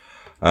film.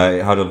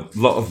 It had a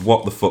lot of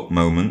what the fuck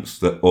moments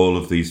that all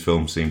of these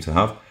films seem to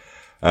have.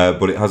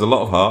 But it has a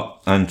lot of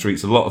heart and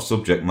treats a lot of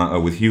subject matter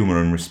with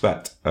humour and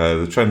respect.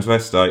 The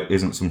transvestite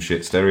isn't some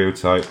shit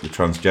stereotype. The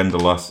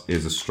transgender lass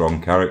is a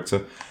strong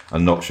character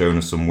and not shown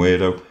as some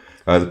weirdo.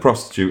 The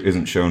prostitute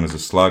isn't shown as a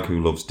slag who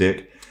loves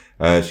dick.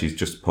 She's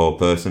just a poor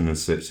person in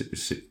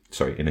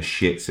a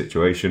shit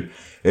situation.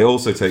 It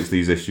also takes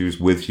these issues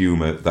with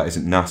humour that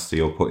isn't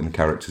nasty or putting the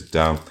characters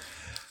down.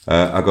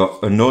 I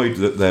got annoyed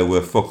that there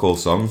were fuck all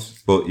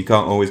songs, but you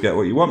can't always get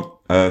what you want.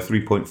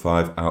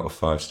 3.5 out of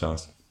 5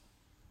 stars.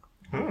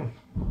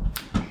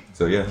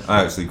 So yeah,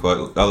 I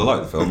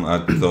like the film. I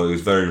thought it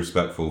was very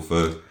respectful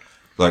for,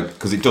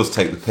 because it does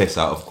take the piss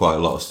out of quite a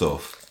lot of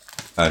stuff,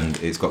 and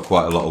it's got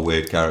quite a lot of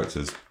weird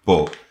characters,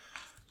 but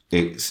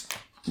it's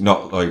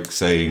not like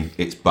saying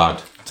it's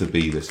bad to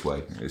be this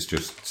way. It's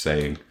just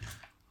saying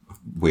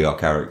we are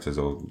characters,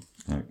 or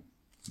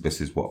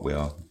this is what we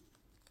are.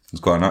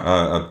 It's quite.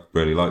 I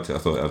really liked it. I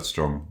thought it had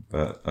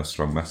a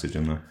strong message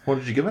in there. What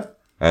did you give it?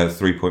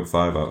 3.5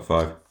 out of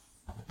 5.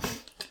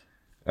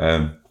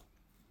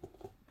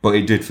 But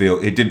it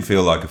didn't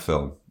feel like a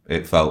film.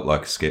 It felt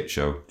like a skit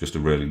show, just a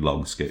really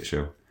long skit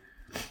show.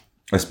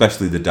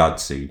 Especially the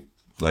dad scene.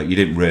 You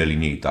didn't really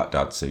need that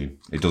dad scene.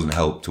 It doesn't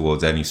help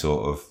towards any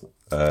sort of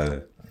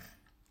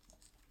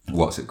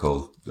what's it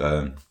called?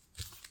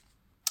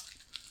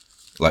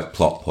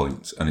 Plot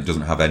points, and it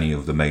doesn't have any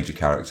of the major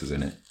characters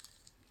in it.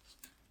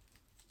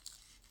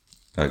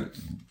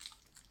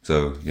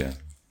 So yeah.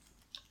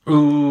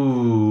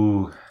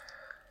 Ooh,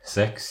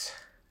 6.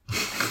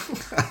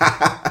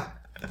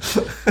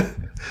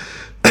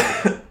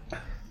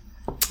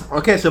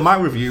 Okay, so my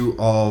review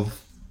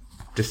of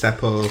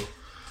Diseppo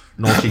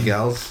Naughty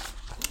Girls.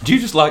 Do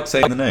you just like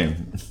saying the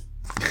name?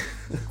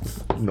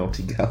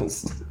 Naughty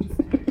Girls.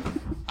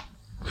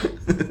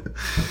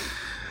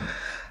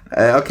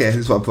 Okay, this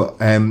is what I put.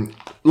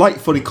 Light,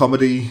 funny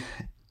comedy,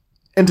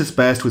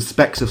 interspersed with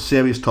specks of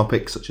serious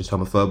topics such as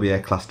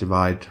homophobia, class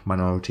divide,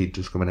 minority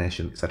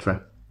discrimination,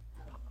 etc.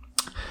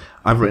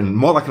 I've written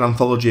more like an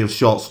anthology of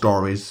short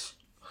stories,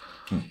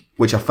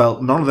 which I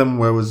felt none of them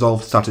were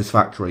resolved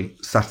satisfactorily.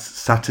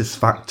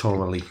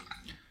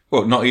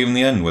 What, not even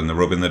the end when they're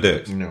rubbing their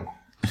dicks? No.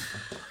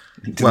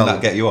 Didn't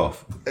that get you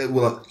off?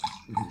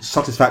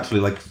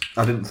 Satisfactorily,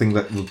 I didn't think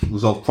that was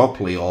resolved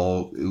properly,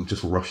 or it was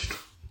just rushed.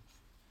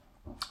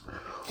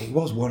 It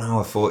was 1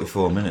 hour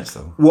 44 minutes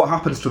though. What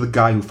happens to the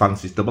guy who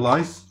fancies double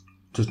eyes?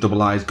 Does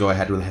double eyes go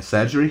ahead with her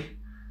surgery?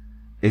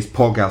 Is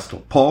poor gal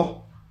still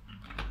poor?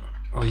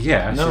 Oh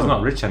yeah, No. she's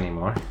not rich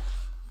anymore.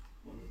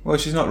 Well,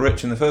 she's not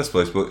rich in the first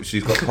place, but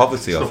she's got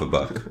poverty off her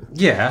back.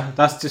 Yeah,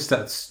 that's just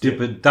that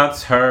stupid.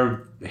 That's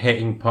her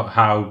hitting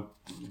how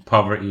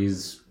poverty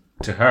is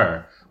to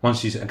her. once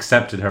she's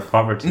accepted her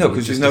poverty. No,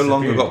 because she's no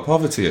longer disappeared. got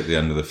poverty at the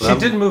end of the She film.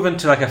 didn't move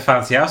into like a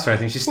fancy house or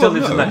anything. She still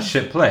lives in that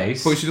shit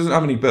place. But she doesn't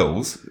have any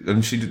bills,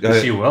 and she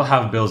will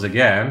have bills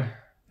again.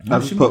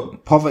 I've just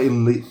put poverty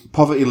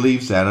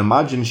leaves there, and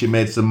imagine she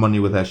made some money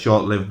with her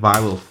short-lived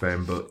viral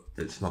fame, but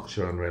it's not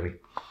shown really.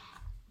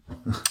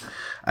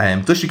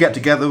 Does she get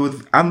together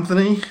with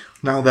Anthony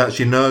now that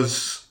she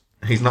knows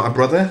he's not a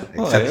brother,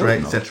 etc.,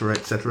 etc.,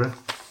 etc.?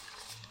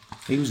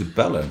 He was a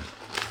bellend.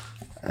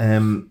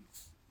 And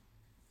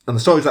the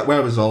stories that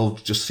were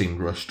resolved just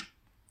seemed rushed.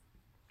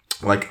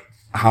 Like,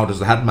 how does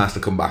the headmaster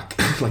come back?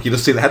 Like, you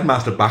just see the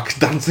headmaster back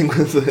dancing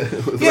with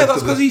the... Yeah,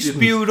 that's because he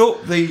spewed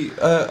up the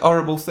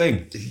horrible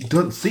thing. You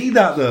don't see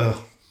that, though.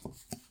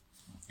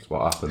 That's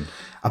what happened.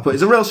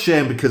 It's a real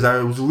shame because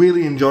I was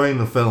really enjoying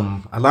the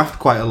film. I laughed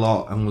quite a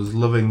lot and was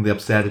loving the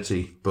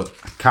absurdity, but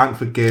I can't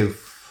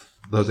forgive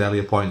those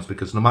earlier points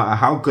because no matter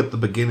how good the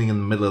beginning and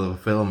the middle of the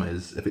film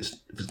is, if it's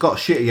got a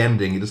shitty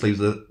ending, it just leaves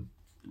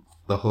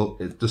the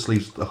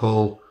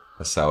whole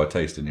A sour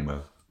taste in your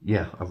mouth.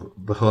 Yeah,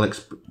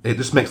 it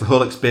just makes the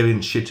whole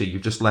experience shitty.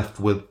 You're just left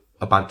with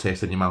a bad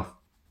taste in your mouth.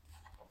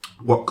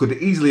 What could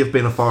easily have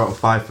been a 4 out of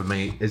 5 for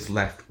me is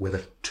left with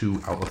a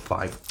 2 out of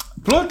 5.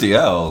 Bloody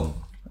hell.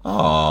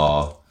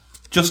 Aww.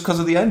 Just because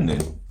of the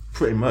ending?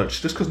 Pretty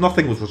much. Just because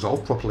nothing was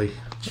resolved properly.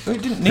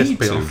 It didn't need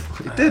to.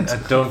 It did.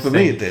 I don't For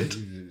me, it did.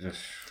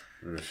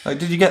 Like,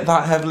 did you get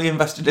that heavily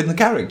invested in the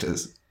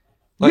characters?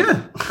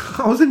 Yeah.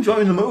 I was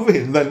enjoying the movie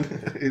and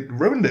then it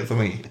ruined it for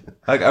me.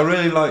 Like, I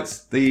really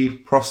liked the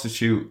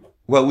prostitute.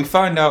 Well, we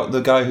find out the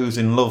guy who's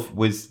in love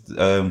with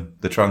the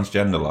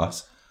transgender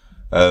lass.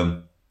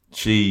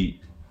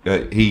 He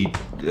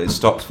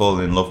stops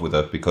falling in love with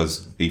her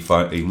because he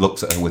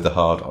looks at her with a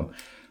hard on,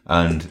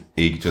 and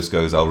he just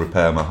goes, "I'll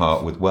repair my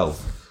heart with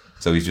wealth."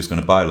 So he's just going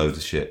to buy loads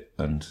of shit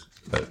and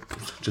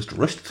just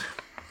rushed.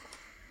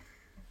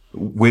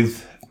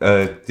 With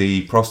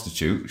the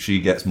prostitute, she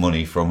gets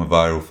money from her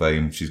viral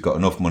fame. She's got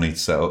enough money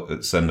to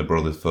send her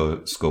brother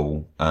for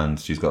school, and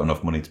she's got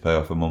enough money to pay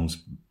off her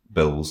mum's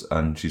bills,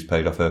 and she's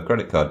paid off her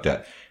credit card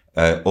debt.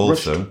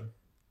 Also,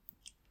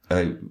 how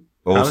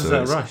is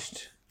that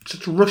rushed?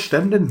 Such a rushed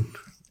ending.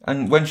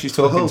 And when she's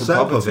talking to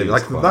poverty,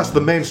 that's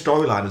the main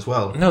storyline as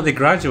well. No, they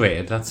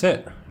graduated. That's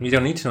it. You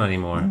don't need to know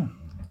anymore.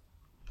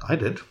 I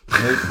did.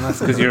 That's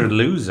because you're a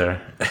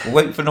loser.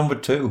 Wait for number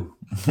 2.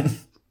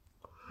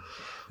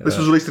 This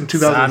was released in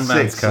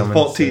 2006, so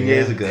 14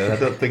 years yeah. ago. I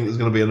don't think there's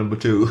going to be a number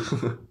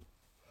 2.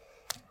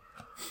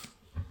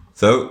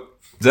 So,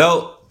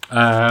 Zell.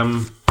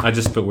 I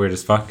just put weird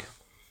as fuck.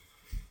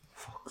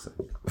 Fuck's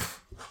sake.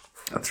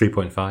 At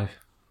 3.5.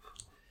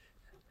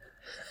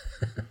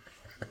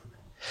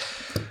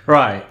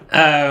 Right.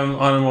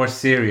 On a more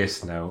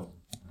serious note,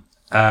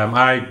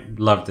 I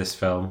loved this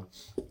film.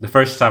 The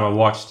first time I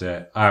watched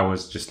it, I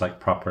was just like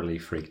properly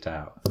freaked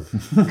out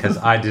because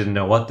I didn't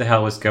know what the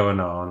hell was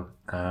going on.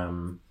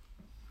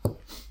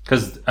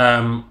 Because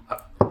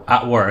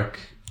at work,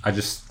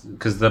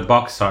 because the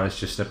box art is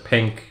just a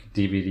pink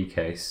DVD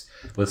case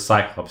with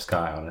Cyclops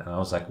guy on it, and I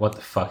was like, "What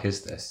the fuck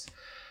is this?"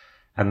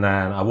 And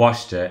then I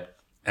watched it,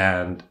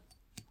 and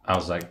I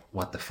was like,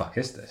 "What the fuck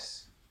is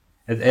this?"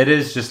 It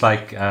is just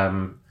like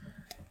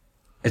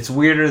it's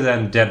weirder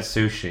than Dead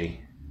Sushi.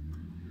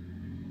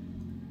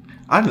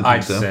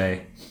 I'd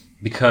say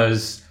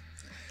because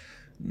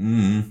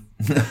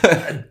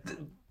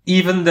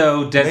even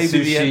though Dead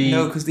Sushi,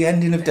 because the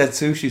ending of Dead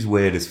Sushi is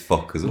weird as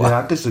fuck as well.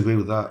 Yeah, I disagree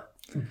with that.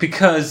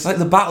 Because It's like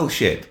the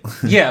battleship.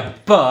 yeah,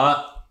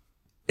 but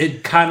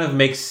it kind of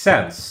makes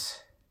sense.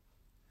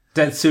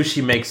 Dead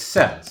Sushi makes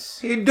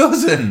sense. It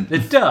doesn't.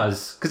 It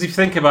does, because if you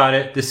think about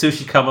it, the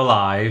sushi come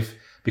alive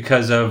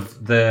because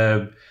of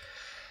the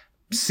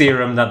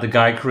serum that the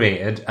guy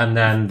created, and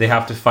then they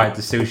have to fight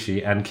the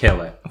sushi and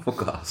kill it.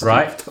 Fuck off.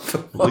 Right?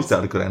 At least that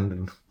had a good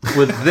ending.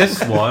 With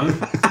this one,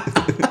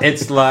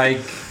 it's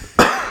like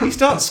He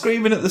starts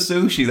screaming at the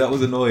sushi. That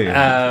was annoying.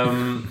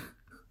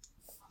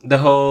 the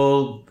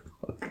whole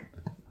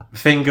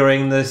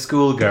fingering the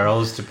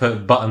schoolgirls to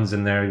put buttons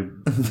in their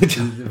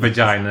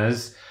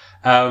vaginas.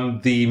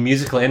 The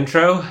musical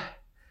intro,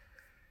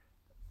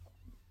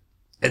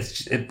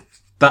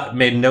 that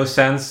made no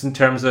sense in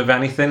terms of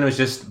anything. It was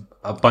just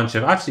a bunch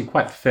of actually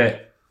quite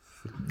fit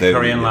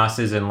Korean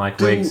lasses in like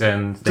wigs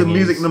and thingies. Do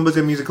music numbers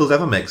in musicals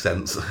ever make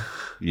sense?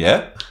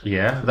 Yeah.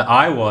 Yeah, the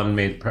I one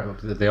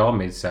they all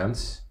made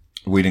sense.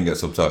 We didn't get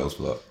subtitles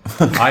for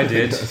that. I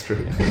did. That's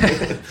true.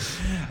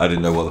 I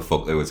didn't know what the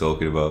fuck they were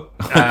talking about.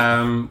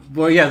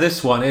 Well, yeah,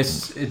 this one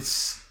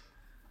it's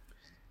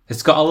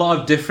got a lot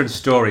of different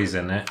stories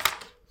in it,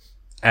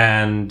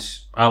 and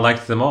I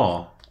liked them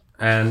all,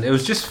 and it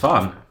was just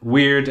fun,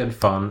 weird and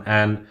fun,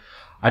 and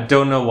I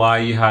don't know why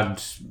you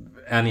had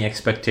any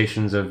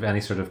expectations of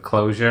any sort of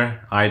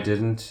closure. I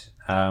didn't,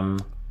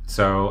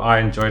 so I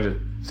enjoyed it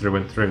through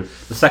and through.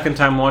 The second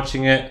time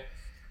watching it,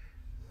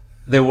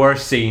 there were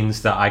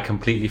scenes that I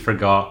completely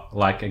forgot,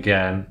 like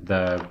again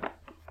the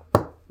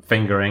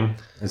fingering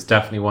is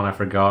definitely one I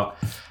forgot.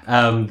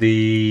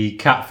 The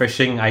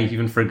catfishing I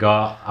even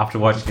forgot after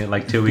watching it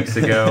like 2 weeks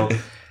ago.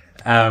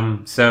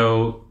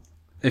 So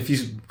if you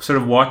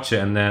sort of watch it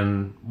and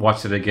then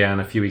watch it again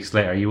a few weeks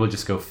later, you will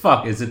just go,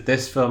 "Fuck! Is it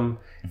this film?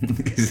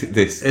 Is it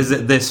this? Is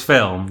it this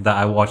film that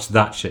I watched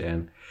that shit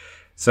in?"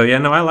 So yeah,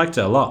 no, I liked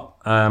it a lot.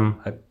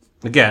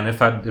 Again, if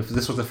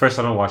this was the first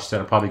time I watched it,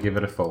 I'd probably give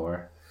it a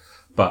 4.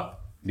 But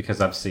because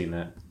I've seen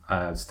it,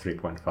 it's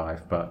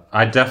 3.5. But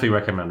I definitely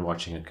recommend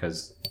watching it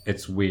because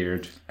it's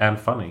weird and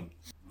funny.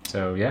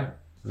 So yeah,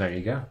 there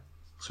you go.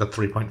 So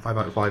 3.5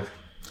 out of 5.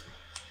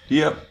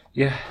 Yep.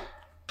 Yeah.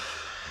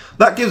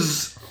 That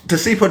gives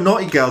Tasipa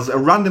Naughty Girls a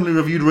randomly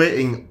reviewed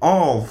rating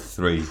of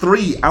 3.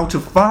 3 out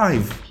of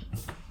 5.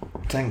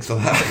 Thanks for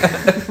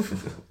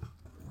that.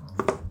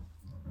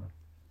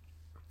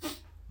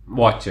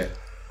 Watch it.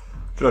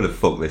 Trying to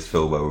fuck this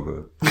film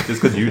over just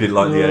because you didn't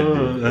like the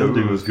ending.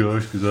 ending was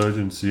gosh because I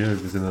didn't see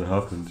everything that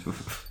happened. You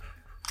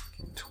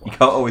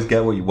can't always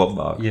get what you want,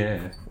 Mark.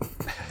 Yeah.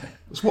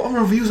 That's what a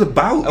review's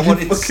about. I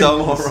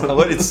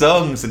wanted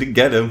songs. I didn't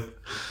get them.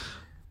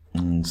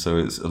 And so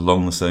it's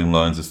along the same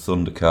lines as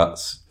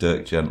Thundercats,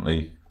 Dirk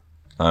Gently,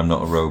 I'm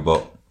Not a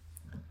Robot.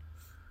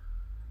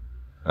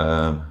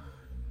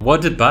 What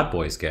did Bad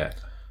Boys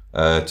get?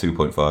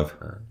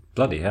 2.5.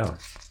 Bloody hell.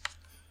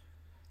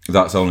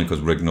 That's only because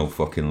Rignall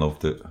fucking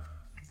loved it.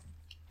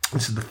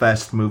 This is the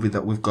first movie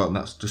that we've got, and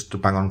that's just to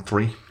bang on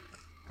 3.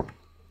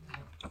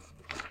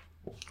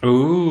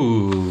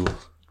 Ooh.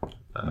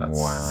 That's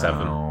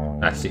Wow.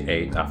 7. Actually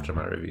 8 after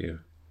my review.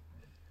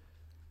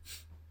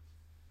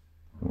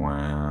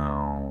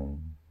 Wow.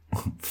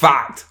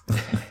 Fact!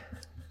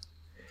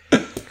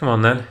 Come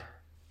on then.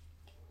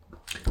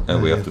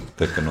 We have to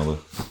pick another.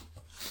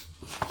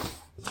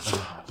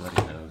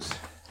 Bloody nose.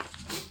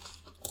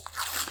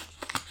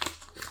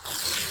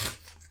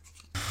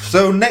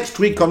 So next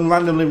week on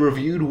Randomly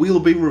Reviewed, we'll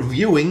be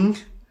reviewing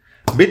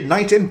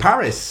Midnight in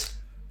Paris.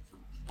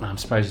 I'm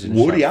surprised you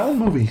didn't Woody shout. Allen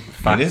movie.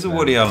 It is a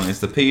Woody Allen. It's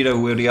the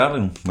pedo Woody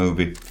Allen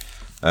movie.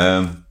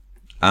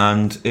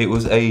 And it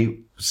was a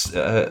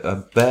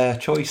bare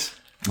choice.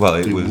 Well,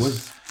 it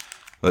was.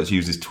 Let's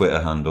use his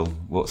Twitter handle.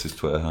 What's his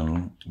Twitter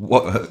handle?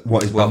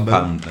 What is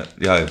Bamboo?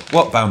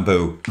 What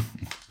Bamboo?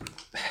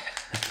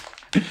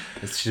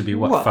 It should be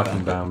what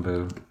fucking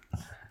bamboo.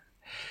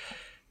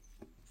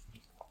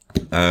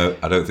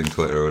 I don't think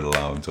Twitter would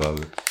allow him to have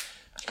it.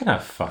 You can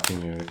have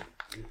fucking your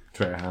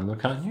Twitter handle,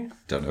 can't you?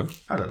 Don't know.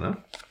 I don't know.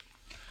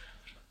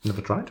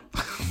 Never tried.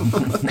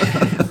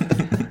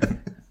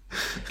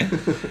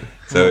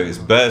 So it's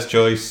Bear's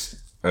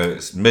Choice.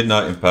 It's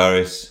Midnight in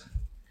Paris.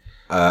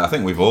 I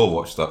think we've all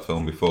watched that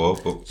film before,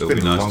 but it'll be It's been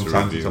a nice long to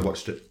time since I review.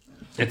 watched it.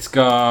 It's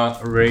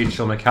got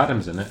Rachel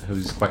McAdams in it,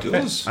 who's quite It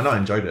fit. does. I know I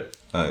enjoyed it.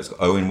 It's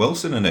got Owen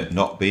Wilson in it,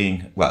 not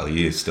being... Well,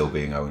 he is still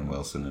being Owen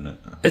Wilson in it.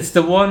 It's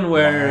the one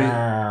where...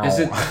 Is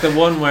it the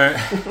one where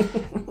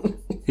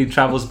he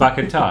travels back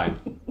in time?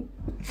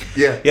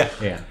 Yeah. Yeah.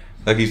 Yeah.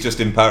 Like he's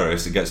just in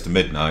Paris, it gets to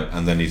midnight,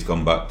 and then he's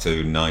gone back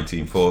to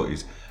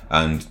 1940s,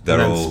 and they're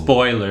And then all...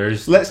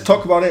 spoilers. Let's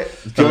talk about it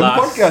during the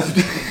last-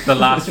 podcast. The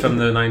last from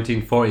the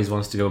 1940s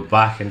wants to go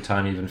back in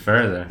time even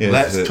further. Yeah,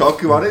 Let's that's it.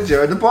 talk about it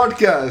during the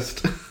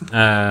podcast.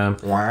 But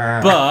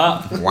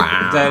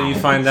then you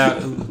find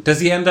out, does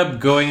he end up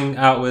going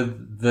out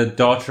with the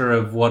daughter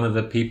of one of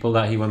the people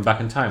that he went back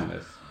in time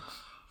with?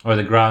 Or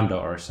the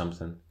granddaughter or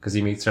something? Because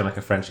he meets her in like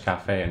a French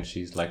cafe and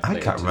she's like... I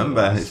late can't to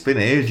remember. the- It's been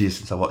ages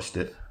since I watched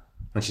it.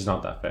 And she's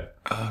not that fit.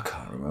 I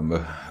can't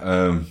remember.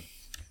 I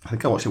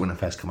think I watched it when it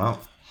first came out.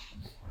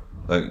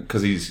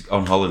 Because he's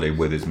on holiday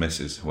with his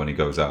missus when he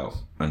goes out,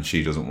 and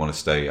she doesn't want to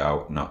stay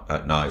out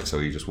at night, so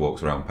he just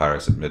walks around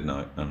Paris at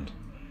midnight, and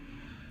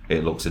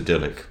it looks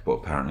idyllic, but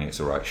apparently it's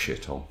a right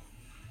shithole.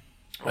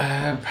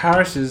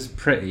 Paris is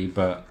pretty,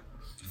 but...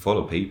 Full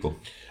of people.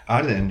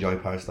 I didn't enjoy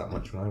Paris that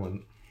much when I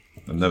went.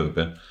 I've never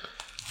been.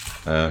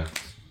 I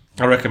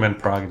recommend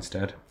Prague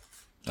instead.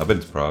 I've been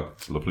to Prague.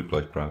 It's a lovely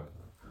place, Prague.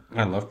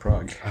 I love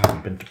Prague. I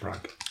haven't been to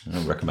Prague.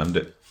 I recommend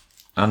it.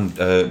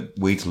 And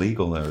weed's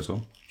legal there as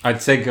well.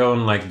 I'd say go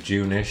in like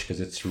June-ish because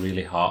it's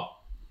really hot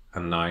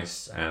and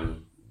nice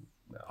and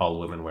all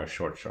women wear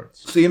short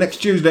shorts. See you next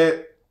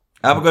Tuesday.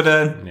 Have a good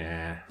day.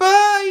 Yeah.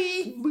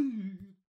 Bye.